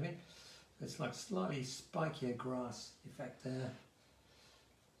 Do you see what I mean? It's like slightly spikier grass effect there.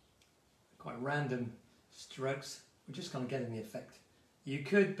 Quite random strokes. We're just kind of getting the effect. You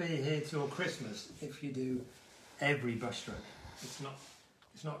could be here till Christmas if you do every brush stroke. It's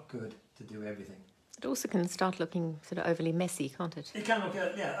not good to do everything. It also can start looking sort of overly messy, can't it? It can look,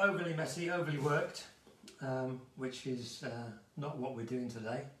 yeah, overly messy, overly worked, which is not what we're doing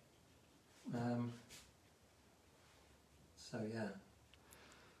today. So yeah,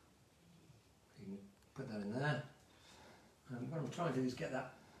 you can put that in there. What I'm trying to do is get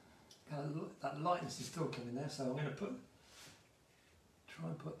that that lightness is still coming there. So I'm going to try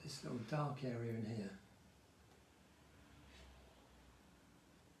and put this little dark area in here.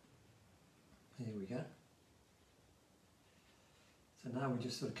 Here we go. So now we're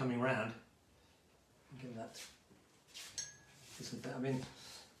just sort of coming round. Get that. I mean,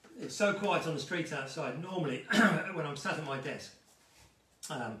 it's so quiet on the streets outside. Normally, when I'm sat at my desk,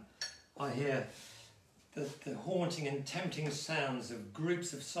 I hear the haunting and tempting sounds of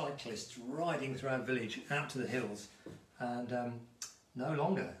groups of cyclists riding through our village out to the hills. And no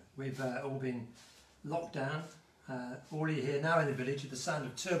longer. We've all been locked down. All you hear now in the village is the sound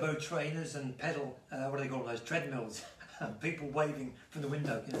of turbo trainers and pedal, what do they call those, treadmills. People waving from the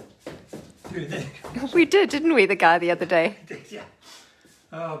window, you know. We did, didn't we, the guy the other day? Yeah.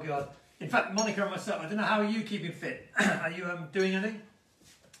 Oh, God. In fact, Monica and myself, I don't know, how are you keeping fit? Are you doing anything?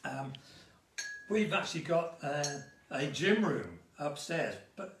 We've actually got a gym room upstairs,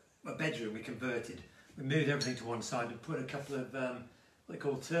 but a bedroom we converted. We moved everything to one side and put a couple of what they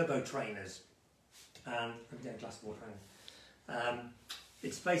call turbo trainers. Yeah, glass of water.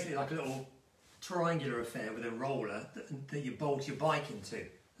 It's basically like a little triangular affair with a roller that you bolt your bike into.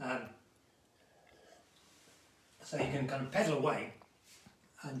 So you can kind of pedal away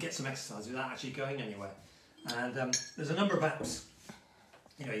and get some exercise without actually going anywhere. And there's a number of apps.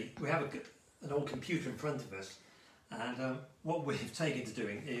 You know, we have an old computer in front of us, and what we've taken to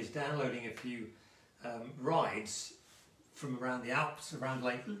doing is downloading a few rides from around the Alps, around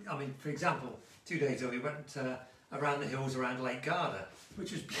Lake. I mean, for example, 2 days ago we went around the hills around Lake Garda,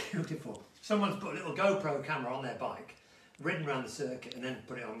 which was beautiful. Someone's put a little GoPro camera on their bike, ridden around the circuit, and then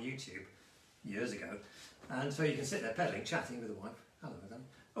put it on YouTube years ago. And so you can sit there pedalling, chatting with the wife. Hello, then.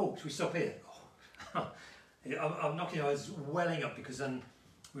 Oh, should we stop here? Oh. I'm knocking eyes welling up because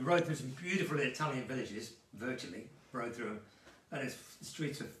we rode through some beautiful Italian villages, virtually rode through them, and the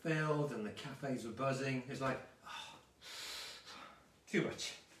streets were filled and the cafes were buzzing. It's like, oh, too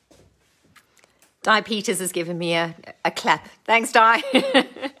much. Di Peters has given me a clap. Thanks, Di.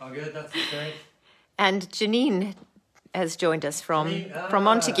 Oh, good, that's great. And Janine has joined us from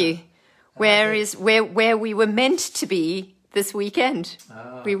Montague, where we were meant to be this weekend.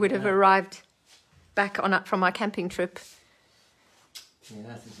 We would have arrived back from our camping trip.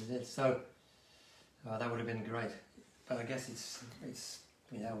 Yeah, this is it. So that would have been great. But I guess it's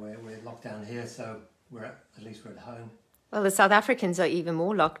we're locked down here, so at least we're at home. Well, the South Africans are even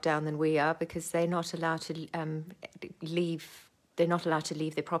more locked down than we are because they're not allowed to leave. They're not allowed to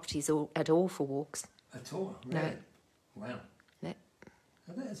leave their properties at all for walks. At all? Really? No. Wow. No.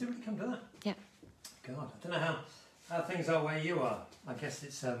 Has it really come to that? Yeah. God, I don't know how things are where you are. I guess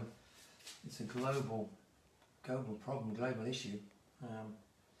it's a global problem, global issue.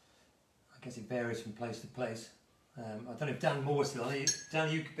 I guess it varies from place to place. I don't know if Dan Moore's still on.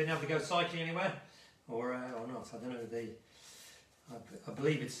 Dan, you been able to go cycling anywhere, or not? I don't know. I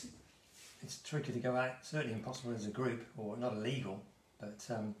believe it's tricky to go out. Certainly impossible as a group, or not illegal. But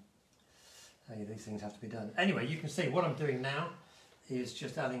hey, these things have to be done. Anyway, you can see what I'm doing now is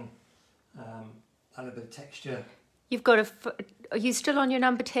just adding a little bit of texture. You've got are you still on your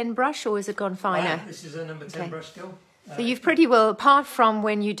number 10 brush, or has it gone finer? This is a number 10 brush still. So you've pretty well, apart from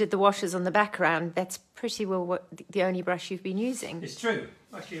when you did the washes on the background, that's pretty well the only brush you've been using. It's true.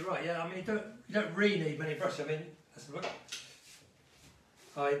 Actually, you're right. Yeah, I mean, you don't really need many brushes. I mean, let's look.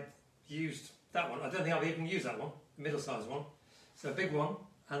 I used that one. I don't think I've even used that one, the middle-sized one. So a big one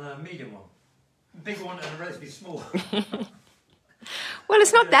and a medium one. A big one and a relatively small. Well,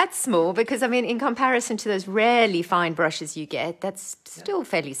 it's not that small because, I mean, in comparison to those rarely fine brushes you get, that's still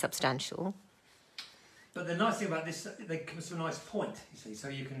fairly substantial. But the nice thing about this, they come to a nice point, you see, so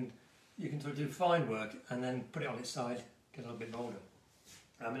you you can sort of do fine work and then put it on its side, get a little bit bolder.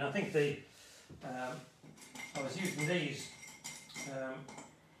 I mean, I think I was using these.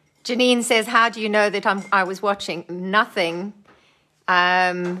 Janine says, how do you know that I was watching? Nothing.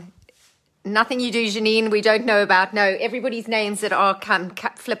 Nothing you do, Janine, we don't know about. No, everybody's names that are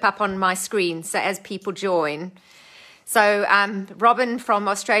flip up on my screen, so as people join. So Robin from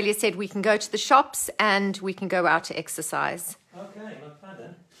Australia said we can go to the shops and we can go out to exercise. Okay, not bad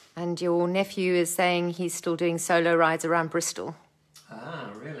then. And your nephew is saying he's still doing solo rides around Bristol. Ah,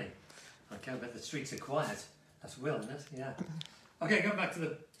 really? Okay, but the streets are quiet. That's Will, isn't it? Yeah. Okay, going back to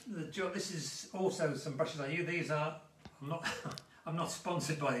the job. This is also some brushes I use. These are, I'm not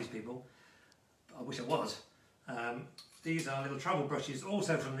sponsored by these people. I wish I was. These are little travel brushes,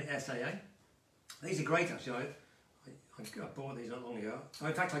 also from the SAA. These are great, actually. I bought these not long ago.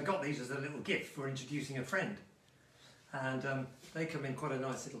 In fact, I got these as a little gift for introducing a friend. And they come in quite a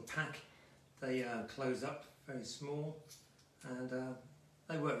nice little pack. They close up, very small, and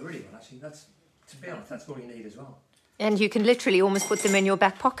they work really well, actually. To be honest, that's all you need as well. And you can literally almost put them in your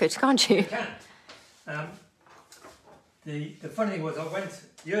back pocket, can't you? You can. The funny thing was,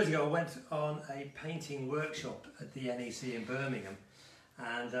 years ago I went on a painting workshop at the NEC in Birmingham,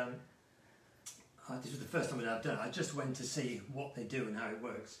 and this was the first time that I've done it. I just went to see what they do and how it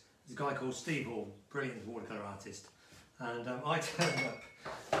works. There's a guy called Steve Hall, brilliant watercolour artist, and I turned up,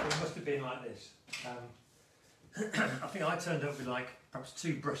 it must have been like this. I think I turned up with like perhaps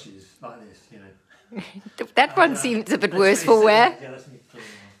 2 brushes like this, you know. That one seems a bit worse for wear. Yeah, that's me clean.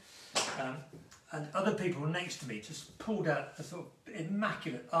 And other people next to me just pulled out a sort of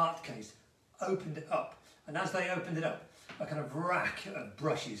immaculate art case, opened it up, and as they opened it up, a kind of rack of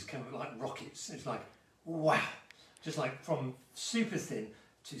brushes came like rockets. It's like, wow, just like from super thin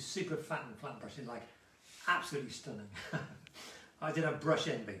to super fat and flat brushes, like absolutely stunning. I did have brush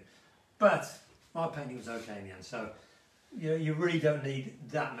envy, but my painting was okay in the end. So you really don't need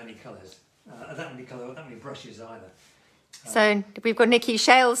that many colours, that many brushes either. So we've got Nikki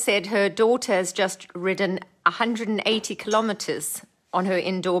Shale said her daughter has just ridden 180 kilometres on her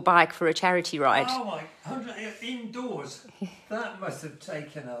indoor bike for a charity ride. Oh my, 180 indoors? That must have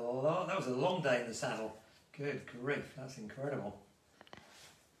taken a lot. That was a long day in the saddle. Good grief, that's incredible.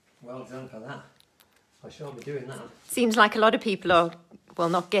 Well done for that. I shan't be doing that. Seems like a lot of people are, well,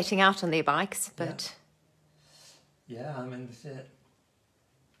 not getting out on their bikes, but... Yeah, I mean, that's it.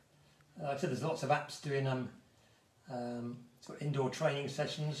 Like I said, there's lots of apps doing sort of indoor training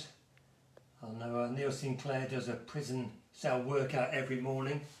sessions. I know Neil Sinclair does a prison cell workout every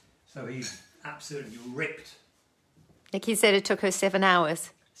morning, so he's absolutely ripped. Nikki said it took her 7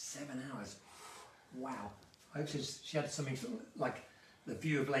 hours. 7 hours? Wow. I hope she had something like the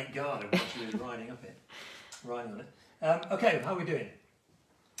view of Lake Garda when she was riding on it. Okay, how are we doing?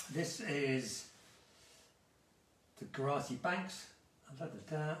 This is the grassy banks.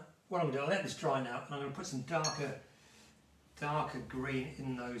 What I'm going to do, I'll let this dry now, and I'm going to put some darker green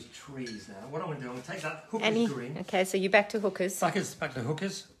in those trees now. What I'm going to do, I'm going to take that hookers green. Okay, so you're back to hookers. Back to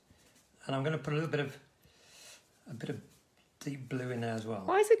hookers, and I'm going to put a bit of deep blue in there as well.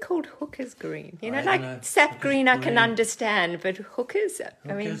 Why is it called hookers green? You know, like sap green I can understand, but hookers,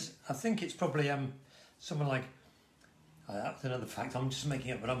 I mean... I think it's probably someone like, that's another fact I'm just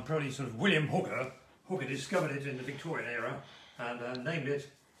making up, but I'm probably sort of William Hooker. Hooker discovered it in the Victorian era and named it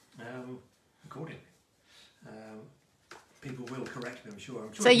accordingly. People will correct me, I'm sure.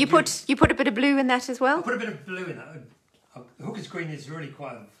 So you put a bit of blue in that as well? I put a bit of blue in that. Hooker's green is really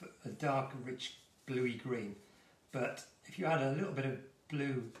quite a dark, rich, bluey green. But if you add a little bit of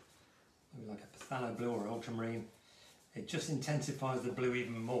blue, maybe like a Pthalo blue or ultramarine, it just intensifies the blue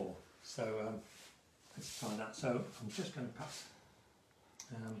even more. So let's try that. So I'm just going to perhaps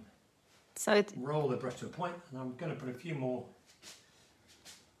roll the brush to a point, and I'm going to put a few more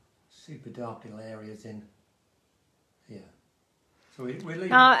super dark little areas in here. So we're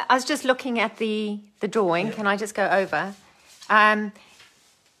leaving. I was just looking at the drawing. Yeah. Can I just go over?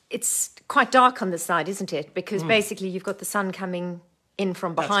 It's quite dark on the side, isn't it? Because basically you've got the sun coming in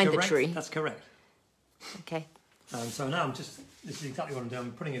from behind the tree. That's correct. Okay. So now this is exactly what I'm doing.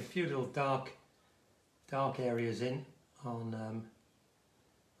 I'm putting a few little dark areas in on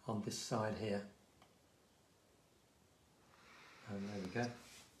this side here. And there we go.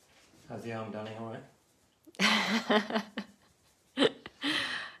 How's the arm, Danny? All right. So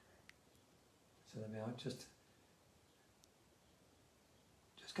there we are. Just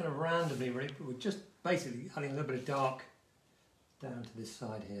kind of randomly, really, but we're just basically adding a little bit of dark down to this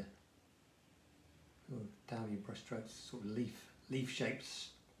side here. Little downy brush strokes, sort of leaf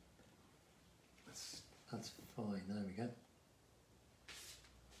shapes. That's fine. There we go.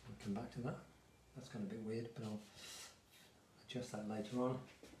 I'll come back to that. That's kind of a bit weird, but I'll adjust that later on.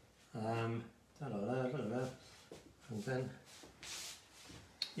 And then,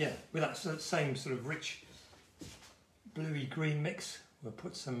 yeah, with that same sort of rich bluey green mix, we'll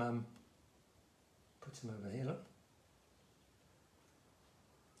put some over here. Look,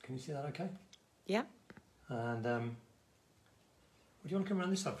 can you see that? Okay. Yeah. And would you want to come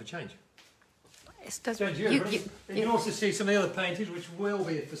around this side for a change? You can also see some of the other paintings which will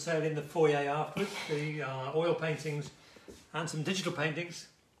be for sale in the foyer afterwards. The oil paintings and some digital paintings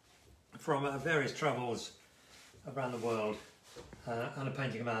from various travels around the world, and a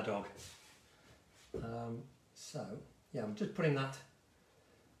painting of our dog. So yeah, I'm just putting that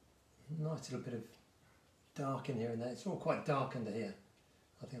nice little bit of dark in here and there. It's all quite dark under here.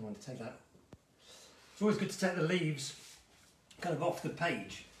 I think I want to take that. It's always good to take the leaves kind of off the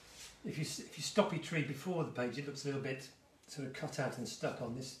page. If you stop your tree before the page, it looks a little bit sort of cut out and stuck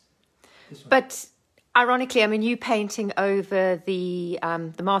on this one. But ironically, I mean, you're painting over the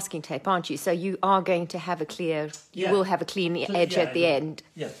masking tape, aren't you? So you are going to have a clear. You will have a clean edge at the end.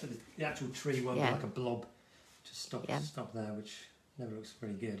 Yeah, so the actual tree won't be like a blob. Just stop there, which never looks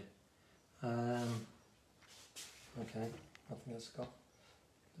very good. Okay, I think that's got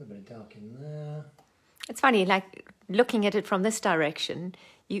a little bit of dark in there. It's funny, like looking at it from this direction,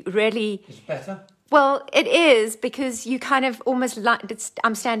 you really... It's better? Well, it is, because you kind of almost like...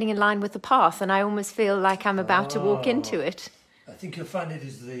 I'm standing in line with the path and I almost feel like I'm about to walk into it. I think you'll find it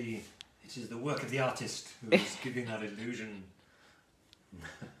is the work of the artist who is giving that illusion.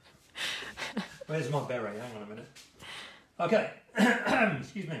 Where's my beret? Hang on a minute. Okay,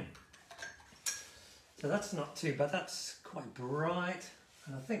 excuse me. So that's not too bad, that's quite bright,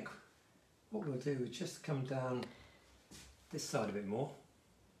 and I think what we'll do is just come down this side a bit more.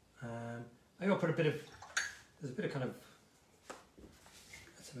 Maybe I'll put there's a bit of kind of,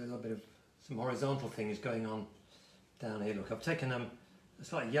 that's a little bit of some horizontal things going on down here. Look, I've taken a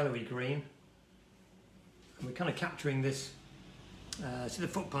slightly yellowy green, and we're kind of capturing this, see the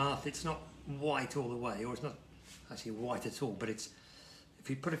footpath, it's not white all the way, or it's not actually white at all, but it's, if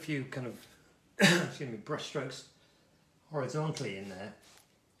you put a few kind of, excuse me, brush strokes horizontally in there,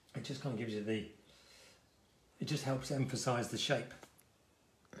 it just kind of gives you it just helps emphasise the shape.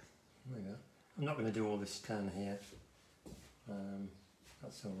 There we go. I'm not going to do all this down here.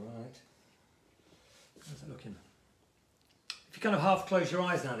 That's all right. How's it looking? If you kind of half close your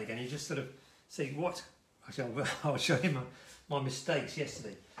eyes now and again, you just sort of see what... Actually, I'll show you my mistakes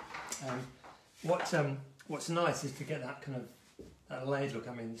yesterday. What's nice is to get that kind of that layered look.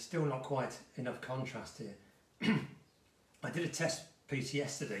 I mean, still not quite enough contrast here. I did a test piece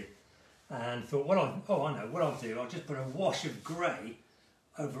yesterday and thought, I know what I'll do. I'll just put a wash of grey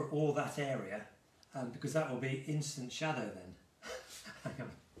over all that area, because that will be instant shadow then. Hang on.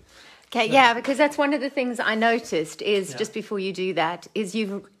 Okay, so, yeah, because that's one of the things I noticed is just before you do that, is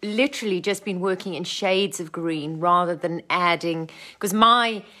you've literally just been working in shades of green rather than adding, because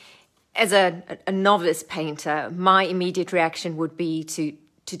as a novice painter, my immediate reaction would be to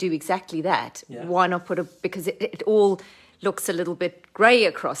do exactly that. Yeah. Why not because it all looks a little bit grey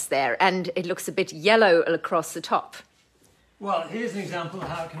across there and it looks a bit yellow across the top. Well, here's an example of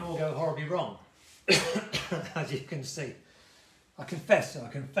how it can all go horribly wrong. As you can see. I confess,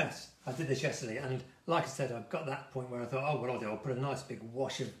 I did this yesterday, and like I said, I've got that point where I thought, what I'll do, I'll put a nice big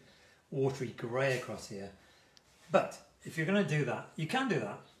wash of watery grey across here. But if you're going to do that, you can do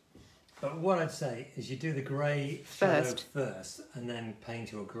that. But what I'd say is you do the grey shadow first, and then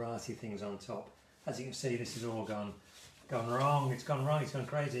paint your grassy things on top. As you can see, this has all gone wrong. It's gone wrong. It's gone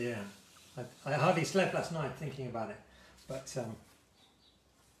crazy. Yeah, I hardly slept last night thinking about it. But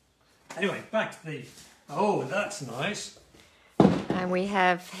anyway, back to the. Oh, that's nice. And we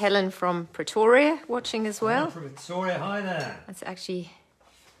have Helen from Pretoria watching as well. Helen from Pretoria, hi there. That's actually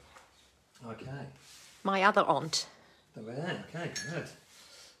my other aunt. Over there. Okay, good.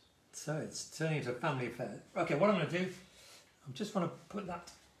 So it's turning into a family affair. Okay, what I'm going to do, I just want to put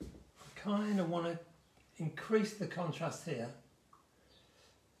that, I kind of want to increase the contrast here.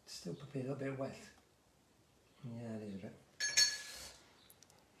 Still probably a little bit wet. Yeah, it is a bit.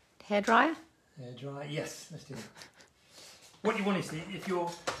 Hairdryer? Hairdryer, yes, let's do that. What you want is, if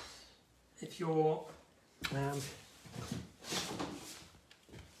you're with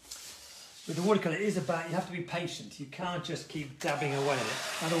the watercolour, it is about, you have to be patient. You can't just keep dabbing away at it.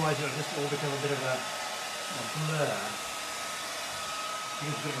 Otherwise it'll just all become a bit of a blur. A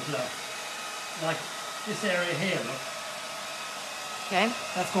bit of a blur. Like this area here, look. Okay.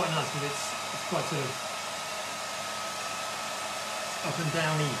 That's quite nice because it's quite sort of up and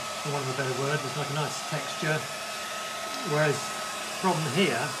downy, for want of a better word. It's like a nice texture. Whereas problem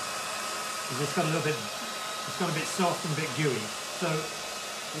here is it's got a bit soft and a bit gooey. So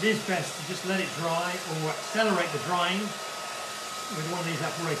it is best to just let it dry or accelerate the drying with one of these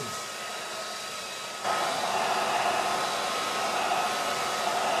apparatus.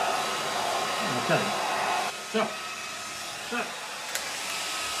 Okay.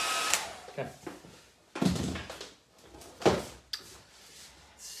 Okay.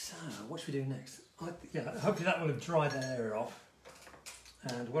 So, what should we do next? Yeah, hopefully that will have dried that area off.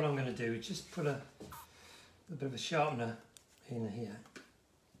 And what I'm going to do is just put a bit of a sharpener in here.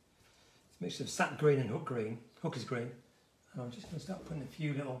 It's a mixture of sap green and hooker's green. And I'm just going to start putting a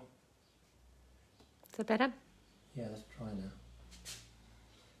few little... Is that better? Yeah, let's try now.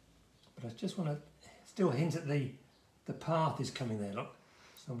 But I just want to still hint at the path is coming there, look.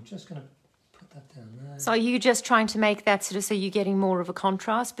 So I'm just going to put that down there. So are you just trying to make that sort of so you're getting more of a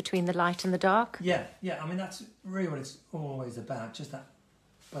contrast between the light and the dark? Yeah, I mean that's really what it's always about, just that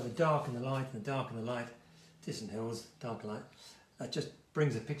by the dark and the light and the dark and the light, distant hills, dark and light, that just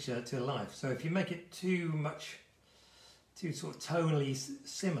brings a picture to life. So if you make it too sort of tonally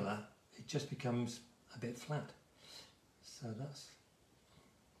similar, it just becomes a bit flat. So that's,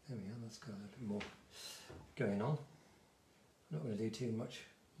 there we go, that's got a little bit more going on. I'm not going to do too much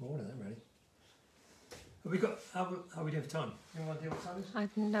more of that really. Have we got, how are we doing for time? You want to deal with time? I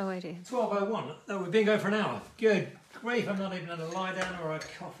have no idea. 12:01. Oh, we've been going for an hour. Good grief, I'm not even had a lie down or a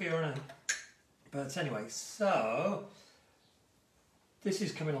coffee or anything. But anyway, so this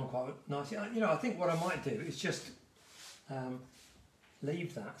is coming on quite nicely. You know, I think what I might do is just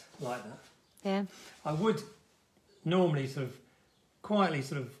leave that like that. Yeah. I would normally sort of quietly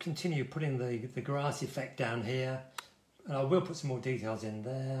sort of continue putting the grass effect down here, and I will put some more details in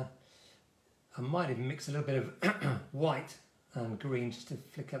there. I might even mix a little bit of white and green just to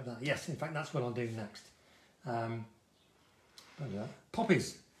flick up that. Yes, in fact, that's what I'll do next.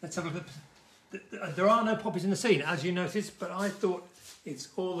 Poppies. Let's have a look. There are no poppies in the scene, as you noticed, but I thought it's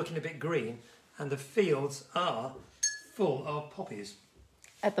all looking a bit green, and the fields are full of poppies.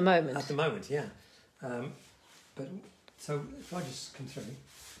 At the moment? At the moment, yeah. But so if I just come through.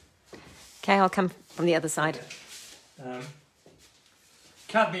 Okay, I'll come from the other side. Okay.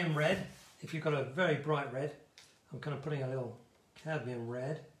 Cadmium red. If you've got a very bright red, I'm kind of putting a little cadmium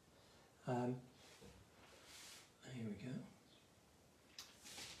red. Here we go.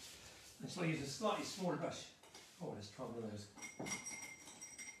 And so I use a slightly smaller brush. Oh, let's try one of those.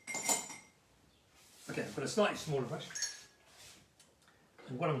 Okay, I've got a slightly smaller brush.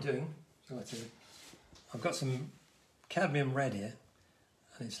 And what I'm doing, I've got some cadmium red here,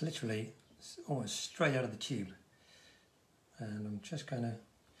 and it's literally almost straight out of the tube. And I'm just going to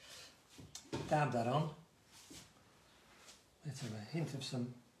dab that on. Let's have a hint of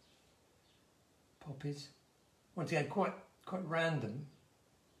some poppies. Once again, quite random,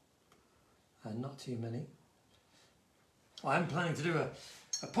 and not too many. I am planning to do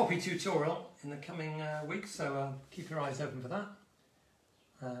a poppy tutorial in the coming weeks, so keep your eyes open for that.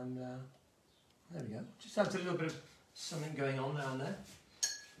 And there we go. Just have a little bit of something going on down there,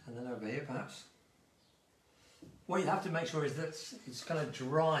 and then over here perhaps. What you have to make sure is that it's kind of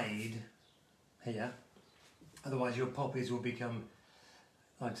dried here, otherwise your poppies will become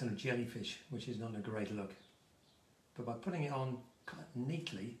like sort of jellyfish, which is not a great look. But by putting it on quite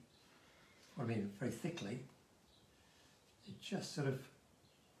neatly, or I mean very thickly, it just sort of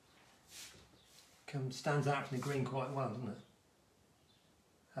stands out in the green quite well, doesn't it?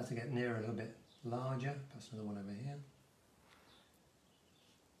 Has to get nearer a little bit larger. That's another one over here.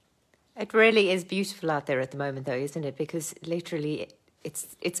 It really is beautiful out there at the moment, though, isn't it? Because literally,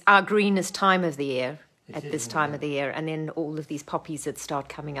 it's our greenest time of the year at this time of the year, and then all of these poppies that start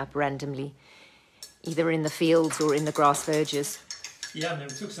coming up randomly, either in the fields or in the grass verges. Yeah, I mean,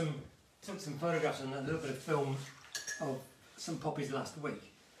 we took some photographs and a little bit of film of some poppies last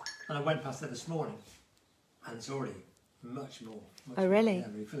week, and I went past there this morning, and it's already much more. Oh, really? Yeah,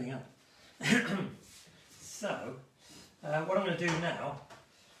 we're filling up. So, what I'm going to do now.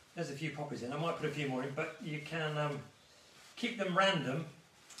 There's a few poppies in. I might put a few more in, but you can keep them random,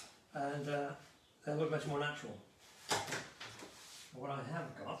 and they'll look much more natural. What I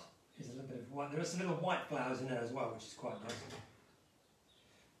have got is a little bit of white. There are some little white flowers in there as well, which is quite nice.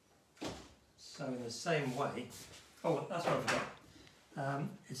 So in the same way, oh, that's what I forgot.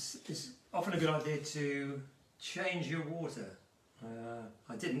 It's often a good idea to change your water.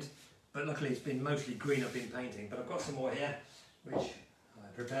 I didn't, but luckily it's been mostly green. I've been painting, but I've got some more here, which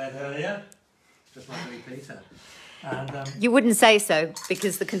prepared earlier, just like Peter. And you wouldn't say so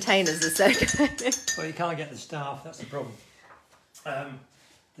because the containers are so good. Well, you can't get the staff. That's the problem.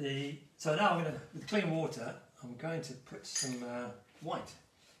 So now I'm going to, with clean water, I'm going to put some white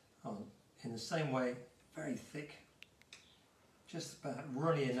in the same way, very thick, just about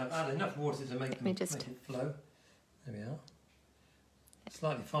runny enough, add enough water to make it flow. There we are.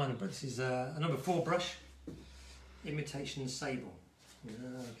 Slightly finer, but this is a number 4 brush, imitation sable.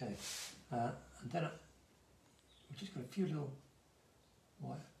 Okay, and then we've just got a few little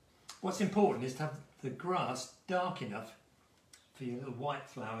white. What's important is to have the grass dark enough for your little white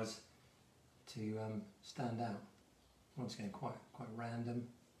flowers to stand out. Once again, quite random.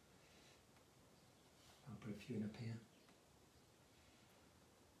 I'll put a few in up here.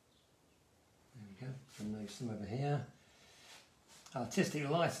 There we go. And there's some over here. Artistic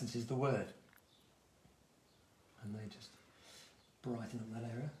license is the word. And they just brighten up that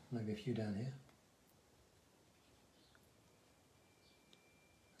area. Maybe a few down here.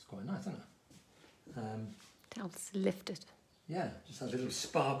 It's quite nice, isn't it? It's lifted. Yeah, just has a little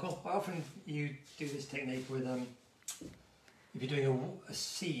sparkle. Often you do this technique with if you're doing a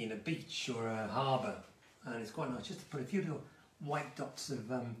scene, a beach or a harbour, and it's quite nice just to put a few little white dots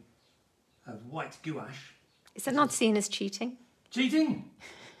of white gouache. Is that not seen as cheating? Cheating?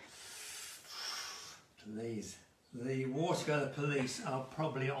 Please. The watercolour police are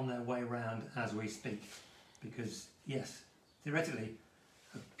probably on their way round as we speak, because yes, theoretically,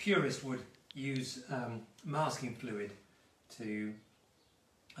 a purist would use masking fluid to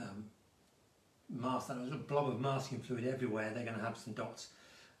mask that little blob of masking fluid everywhere. They're going to have some dots,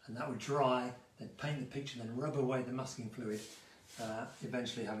 and that would dry. They'd paint the picture, then rub away the masking fluid,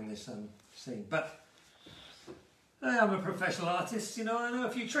 eventually having this scene. But I'm a professional artist, you know. I know a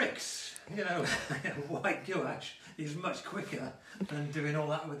few tricks. You know, white gouache is much quicker than doing all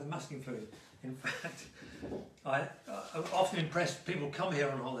that with the masking fluid. In fact, I'm often impressed. People come here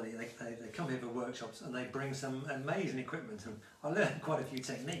on holiday, they come here for workshops, and they bring some amazing equipment, and I learned quite a few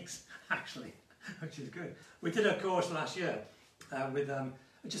techniques actually, which is good. We did a course last year with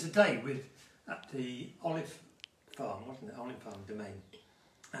just a day at the olive farm, wasn't it? Olive farm domain,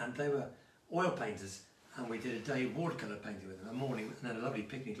 and they were oil painters, and we did a day of watercolour painting with them, a morning and then a lovely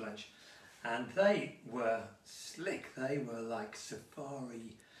picnic lunch, and they were slick. They were like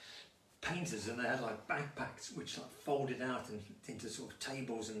safari painters, and they had like backpacks which like folded out into sort of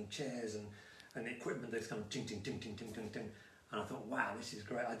tables and chairs and equipment that's kind of ting ting ting ting ting ting ting. And I thought, wow, this is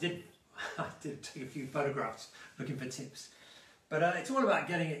great. I did take a few photographs looking for tips, but it's all about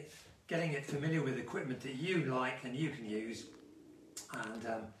getting it familiar with equipment that you like and you can use, and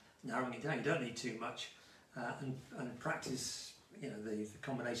narrowing it down. You don't need too much, and practice, you know, the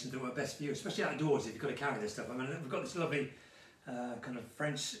combinations that work best for you, especially outdoors if you've got to carry this stuff. I mean, we've got this lovely kind of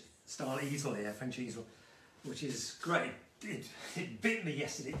French style easel here, French easel, which is great. It bit me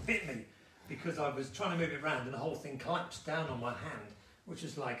yesterday, it bit me, because I was trying to move it around and the whole thing collapsed down on my hand, which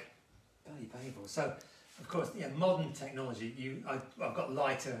is like very painful. So, of course, yeah, modern technology, I've got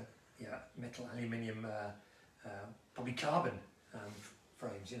lighter, yeah, metal, aluminium, probably carbon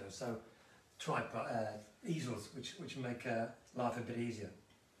frames, you know, so easels which make life a bit easier.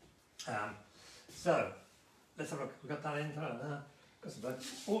 So, let's have a look. We've got that in.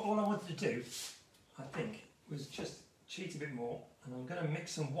 All I wanted to do, I think, was just cheat a bit more, and I'm going to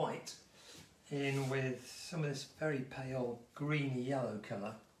mix some white in with some of this very pale greeny yellow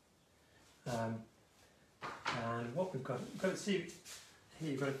colour. And what we've got to see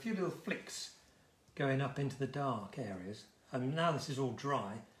here, you've got a few little flicks going up into the dark areas, and now this is all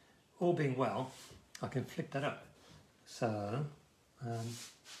dry, all being well, I can flick that up. So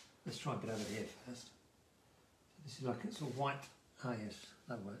let's try a bit over here first. This is like it's all white. Ah yes,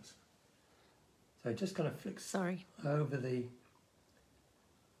 that works. So just kind of flick over the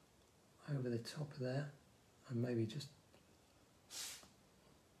top of there, and maybe just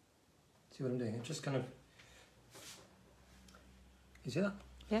see what I'm doing. I'm just kind of, you see that?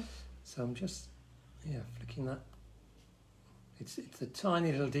 Yeah. So I'm just, yeah, flicking that. It's a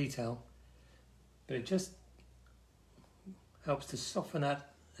tiny little detail, but it just helps to soften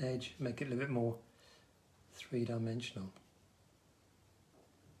that edge, make it a little bit more three-dimensional.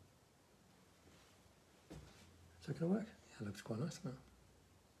 Is that going to work? Yeah, it looks quite nice now.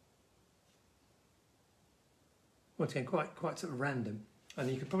 Once again, quite sort of random, and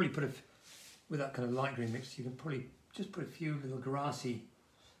you could probably put with that kind of light green mix, you can probably just put a few little grassy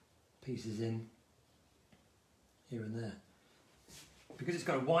pieces in here and there. Because it's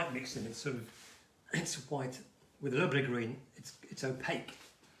got a white mix in it, it's white with a little bit of green. It's opaque,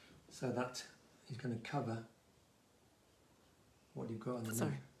 so that is going to cover what you've got underneath.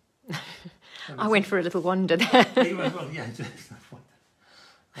 Sorry. I went for a little wander there. Well, yeah, just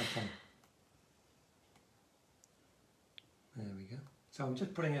okay. There we go. So I'm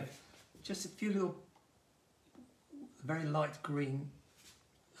just putting just a few very light green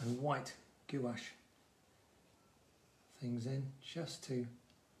and white gouache things in, just to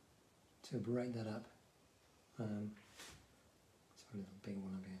break that up. Let's put a little big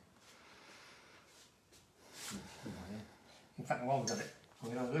one up here. In fact, while we've got it, I'm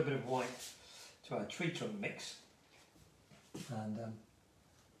going to add a little bit of white to our tree trunk mix. And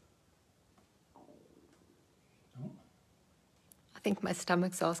I think my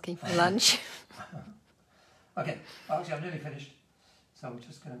stomach's asking for lunch. okay, actually I'm nearly finished. So I'm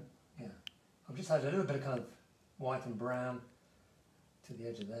just going to, I've just added a little bit of kind of white and brown to the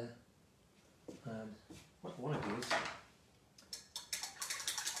edge of there. What I want to do is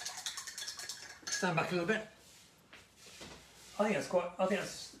stand back a little bit. I think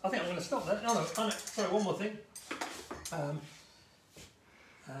I'm going to stop there. No, sorry, one more thing.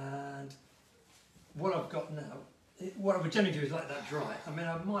 And what I've got now, what I would generally do is let that dry. I mean,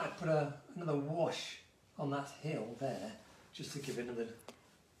 I might put another wash on that hill there, just to give it another.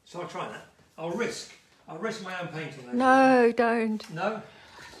 So I'll try that. I'll risk my own painting. No, don't. No.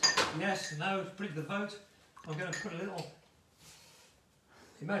 Yes. No. Put it to the vote. I'm going to put a little.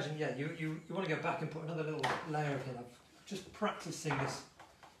 Imagine, you want to go back and put another little layer of hill. I'm just practicing this.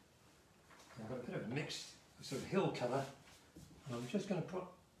 I've got a bit of a mixed sort of hill colour, and I'm just going to put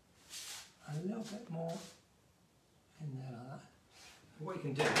a little bit more in there like that. What you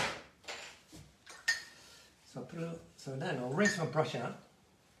can do. So then I'll rinse my brush out,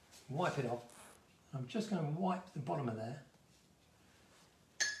 wipe it off. I'm just going to wipe the bottom of there,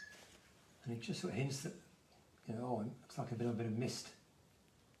 and it just sort of hints that, it looks like a bit of mist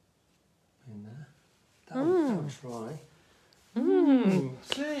in there. That'll try.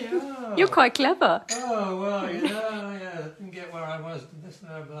 See, You're quite clever. Oh, well, I didn't get where I was, this,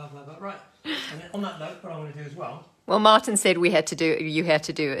 blah, blah, blah, blah. Right, and on that note, what I'm going to do as well. Well, Martin said you had to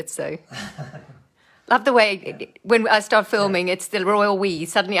do it, so. Love the way when I start filming, it's the royal we.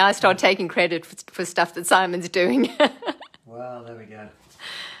 Suddenly I start taking credit for stuff that Simon's doing. Well, there we go.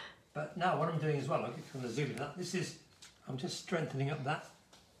 But now what I'm doing as well, if you want to zoom in that, I'm just strengthening up that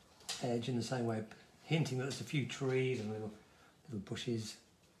edge in the same way, hinting that there's a few trees and little bushes.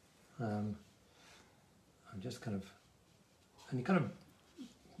 I'm just and you kind of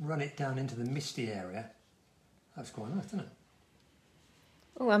run it down into the misty area. That's quite nice, isn't it?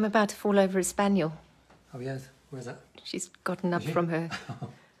 Oh, I'm about to fall over a spaniel. Oh yes, where's that? She's gotten up from her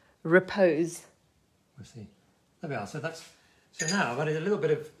repose. We'll see. There we are. So now I've added a little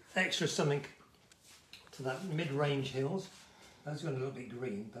bit of extra something to that mid-range hills. That's gone a little bit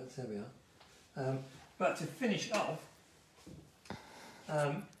green, but there we are. But to finish off,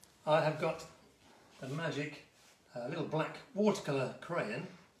 I have got a magic little black watercolour crayon,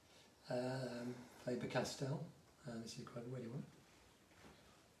 Faber-Castell. This is quite a really one.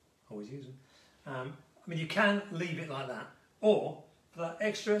 Always use them. I mean, you can leave it like that, or for that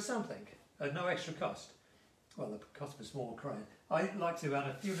extra something at no extra cost. Well, the cost of a small crayon. I like to add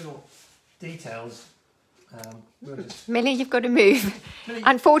a few little details. Millie, you've got to move. Millie,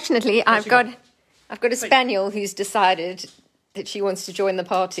 unfortunately, I've got a spaniel who's decided that she wants to join the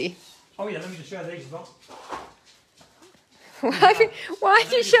party. Oh yeah, let me just show these as well. Why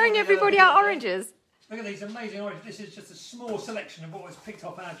are you showing everybody our oranges? Look at these amazing oranges. This is just a small selection of what was picked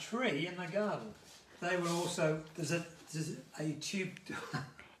off our tree in the garden. They were also, there's a tube...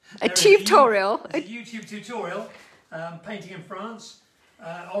 a tutorial. There's a YouTube tutorial, painting in France.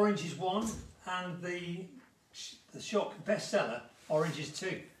 Orange is one, and the shop bestseller, orange is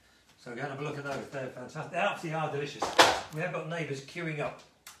two. So go and have a look at those. They're fantastic. They absolutely are delicious. We have got neighbours queuing up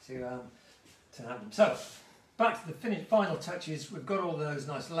to have them. So back to the final touches. We've got all those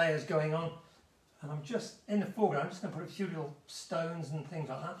nice layers going on, and I'm just in the foreground. I'm just going to put a few little stones and things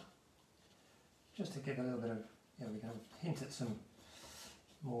like that, just to give a little bit of, we can hint at some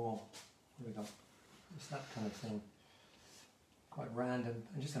more. What have we got? It's that kind of thing. Quite random.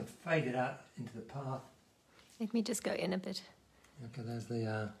 I'm just going to fade it out into the path. Let me just go in a bit. Okay, there's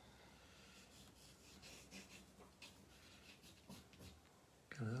the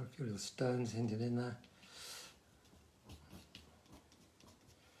a few little stones hinted in there.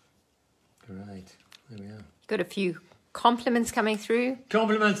 Great, there we are. Got a few compliments coming through.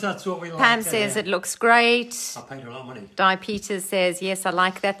 Compliments, that's what we like. Pam says it looks great. I paid a lot of money. Di Peters says, yes, I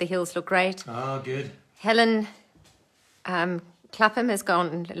like that. The hills look great. Oh, good. Helen Clapham has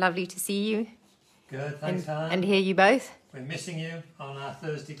gone, lovely to see you. Good, thanks, Helen. And hear you both. We're missing you on our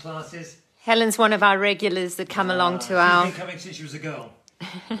Thursday classes. Helen's one of our regulars that come along to our... She's been coming since she was a girl.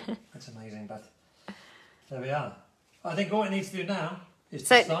 That's amazing, but there we are. I think all it needs to do now is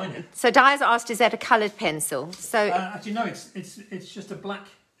to sign it. So Di's asked, is that a coloured pencil? So actually, no, it's just a black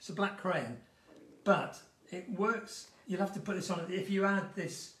crayon, but it works. You'll have to put this on. If you add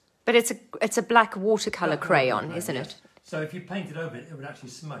this... But it's a black watercolour crayon, isn't it? So if you painted over it, it would actually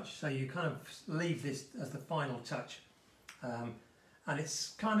smudge. So you kind of leave this as the final touch. And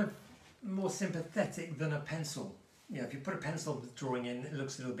it's kind of more sympathetic than a pencil. You know, if you put a pencil drawing in, it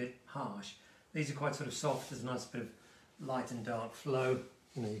looks a little bit harsh. These are quite sort of soft. There's a nice bit of light and dark flow.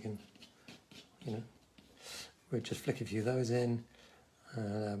 You know, you can, you know, we'll just flick a few of those in.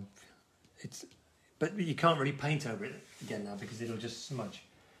 But you can't really paint over it again now because it'll just smudge.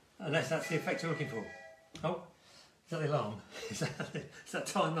 Unless that's the effect you're looking for. Oh, is that the alarm? Is that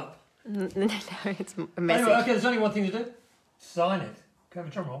time up? No, it's a message. Anyway, okay, there's only one thing to do. Sign it. Can I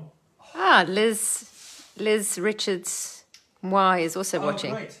have a drum roll? Ah, Liz Richards Y is also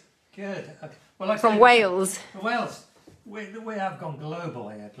watching. Oh, great. Good. Okay. Well, like From Wales. From Wales. We have gone global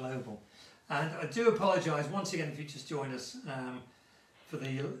here, global. And I do apologise once again if you just joined us for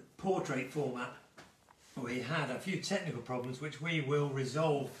the portrait format. We had a few technical problems which we will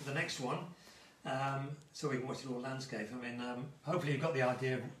resolve for the next one, so we can watch it all landscape. I mean, hopefully you've got the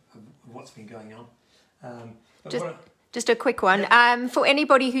idea of what's been going on. Just a quick one. Yeah. For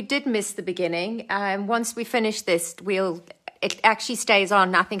anybody who did miss the beginning, once we finish this, it actually stays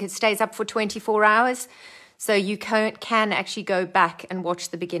on. I think it stays up for 24 hours. So you can actually go back and watch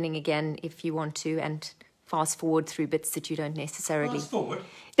the beginning again if you want to, and fast forward through bits that you don't necessarily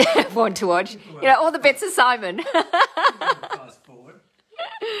want to watch. You know, all the bits of Simon. Fast forward.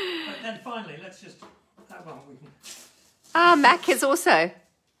 But then finally, let's just have one. Mac is also.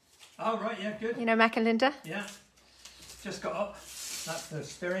 Oh, right, yeah, good. You know Mac and Linda? Yeah. Just got up. That's the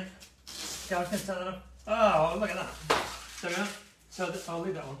spirit. Oh, look at that. There we are. So I'll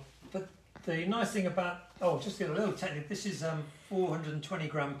leave that one. But the nice thing about, just get a little technique. This is 420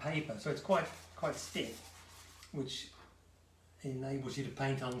 gram paper, so it's quite stiff, which enables you to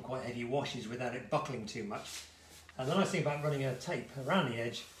paint on quite heavy washes without it buckling too much. And the nice thing about running a tape around the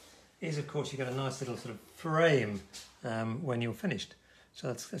edge is, of course, you get a nice little sort of frame when you're finished. So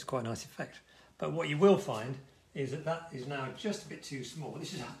that's quite a nice effect. But what you will find is that is now just a bit too small.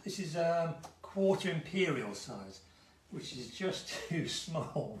 This is quarter imperial size, which is just too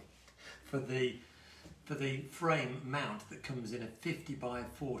small for the frame mount that comes in a 50 by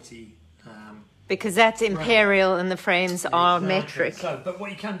 40. Because that's imperial and the frames are metric. So, but what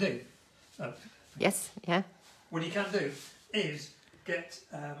you can do. Yes, yeah. What you can do is get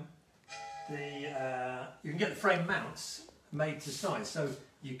you can get the frame mounts made to size. So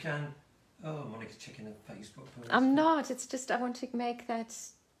you can. Oh, Monica's checking her Facebook post. I'm not. It's just I want to make that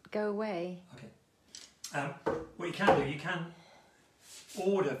go away. Okay. What you can do, you can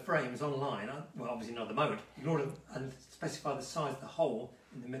order frames online. Well, obviously not at the moment. You can order them and specify the size of the hole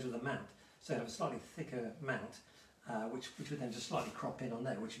in the middle of the mount. So you have a slightly thicker mount, which would then just slightly crop in on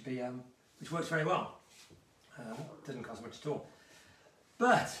there, which would be which works very well. Doesn't cost much at all.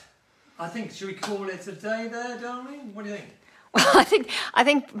 But I think, should we call it a day there, darling? What do you think? Well, I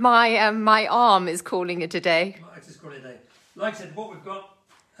think my arm is calling it a day. It's just call it a day. Like I said, what we've got.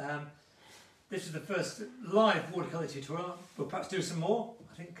 This is the first live watercolour tutorial. We'll perhaps do some more.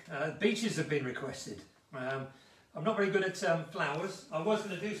 I think beaches have been requested. I'm not very good at flowers. I was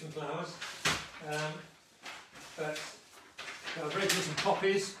going to do some flowers, but I was ready to do some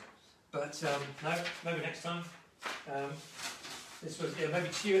poppies. But no, maybe next time. This was maybe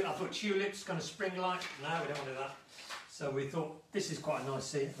tulip. I thought tulips, kind of spring-like. No, we don't want to do that. So we thought this is quite a nice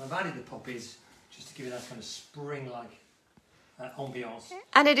scene. And I've added the poppies just to give it that kind of spring-like ambiance.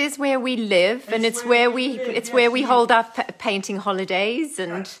 And it is where we live, and it's where we hold our painting holidays.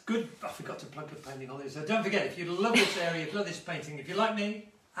 And good. I forgot to plug the painting holidays. So don't forget, if you love this area, if you love this painting, if you like me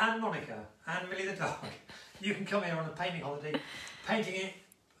and Monica and Millie the dog, you can come here on a painting holiday. Painting it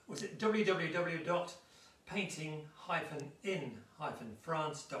was it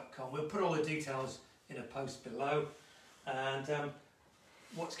www.painting-in-france.com. We'll put all the details in a post below. And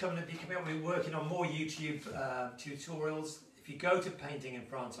what's coming up? We're working on more YouTube tutorials. If you go to Painting in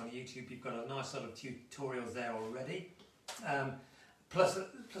France on YouTube, you've got a nice lot of tutorials there already. Plus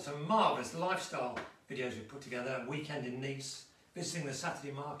some marvellous lifestyle videos we put together. A weekend in Nice, visiting the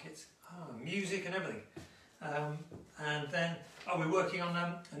Saturday markets, music and everything. And then we're working on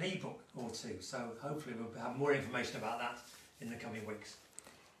an ebook or two. So hopefully we'll have more information about that in the coming weeks.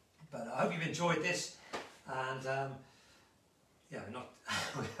 But I hope you've enjoyed this. And we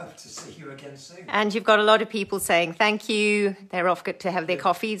hope to see you again soon. And you've got a lot of people saying thank you. They're off to have their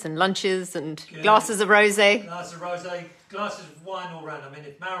coffees and lunches and glasses of rosé. Glasses of rosé, glasses of wine all round. I mean,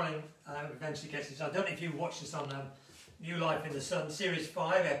 if Marilyn eventually gets this, I don't know if you watched this on New Life in the Sun, Series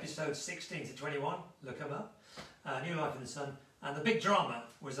 5, episodes 16 to 21. Look them up. New Life in the Sun. And the big drama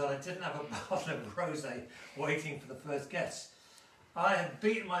was that I didn't have a bottle of rosé waiting for the first guests. I had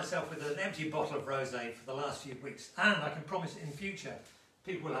beaten myself with an empty bottle of rosé for the last few weeks, and I can promise in future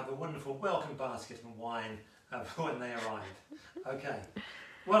people will have a wonderful welcome basket and wine when they arrive. Okay,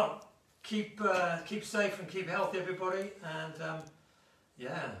 well, keep safe and keep healthy, everybody, and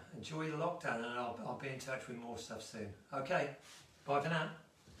yeah, enjoy the lockdown, and I'll be in touch with more stuff soon. Okay, bye for now.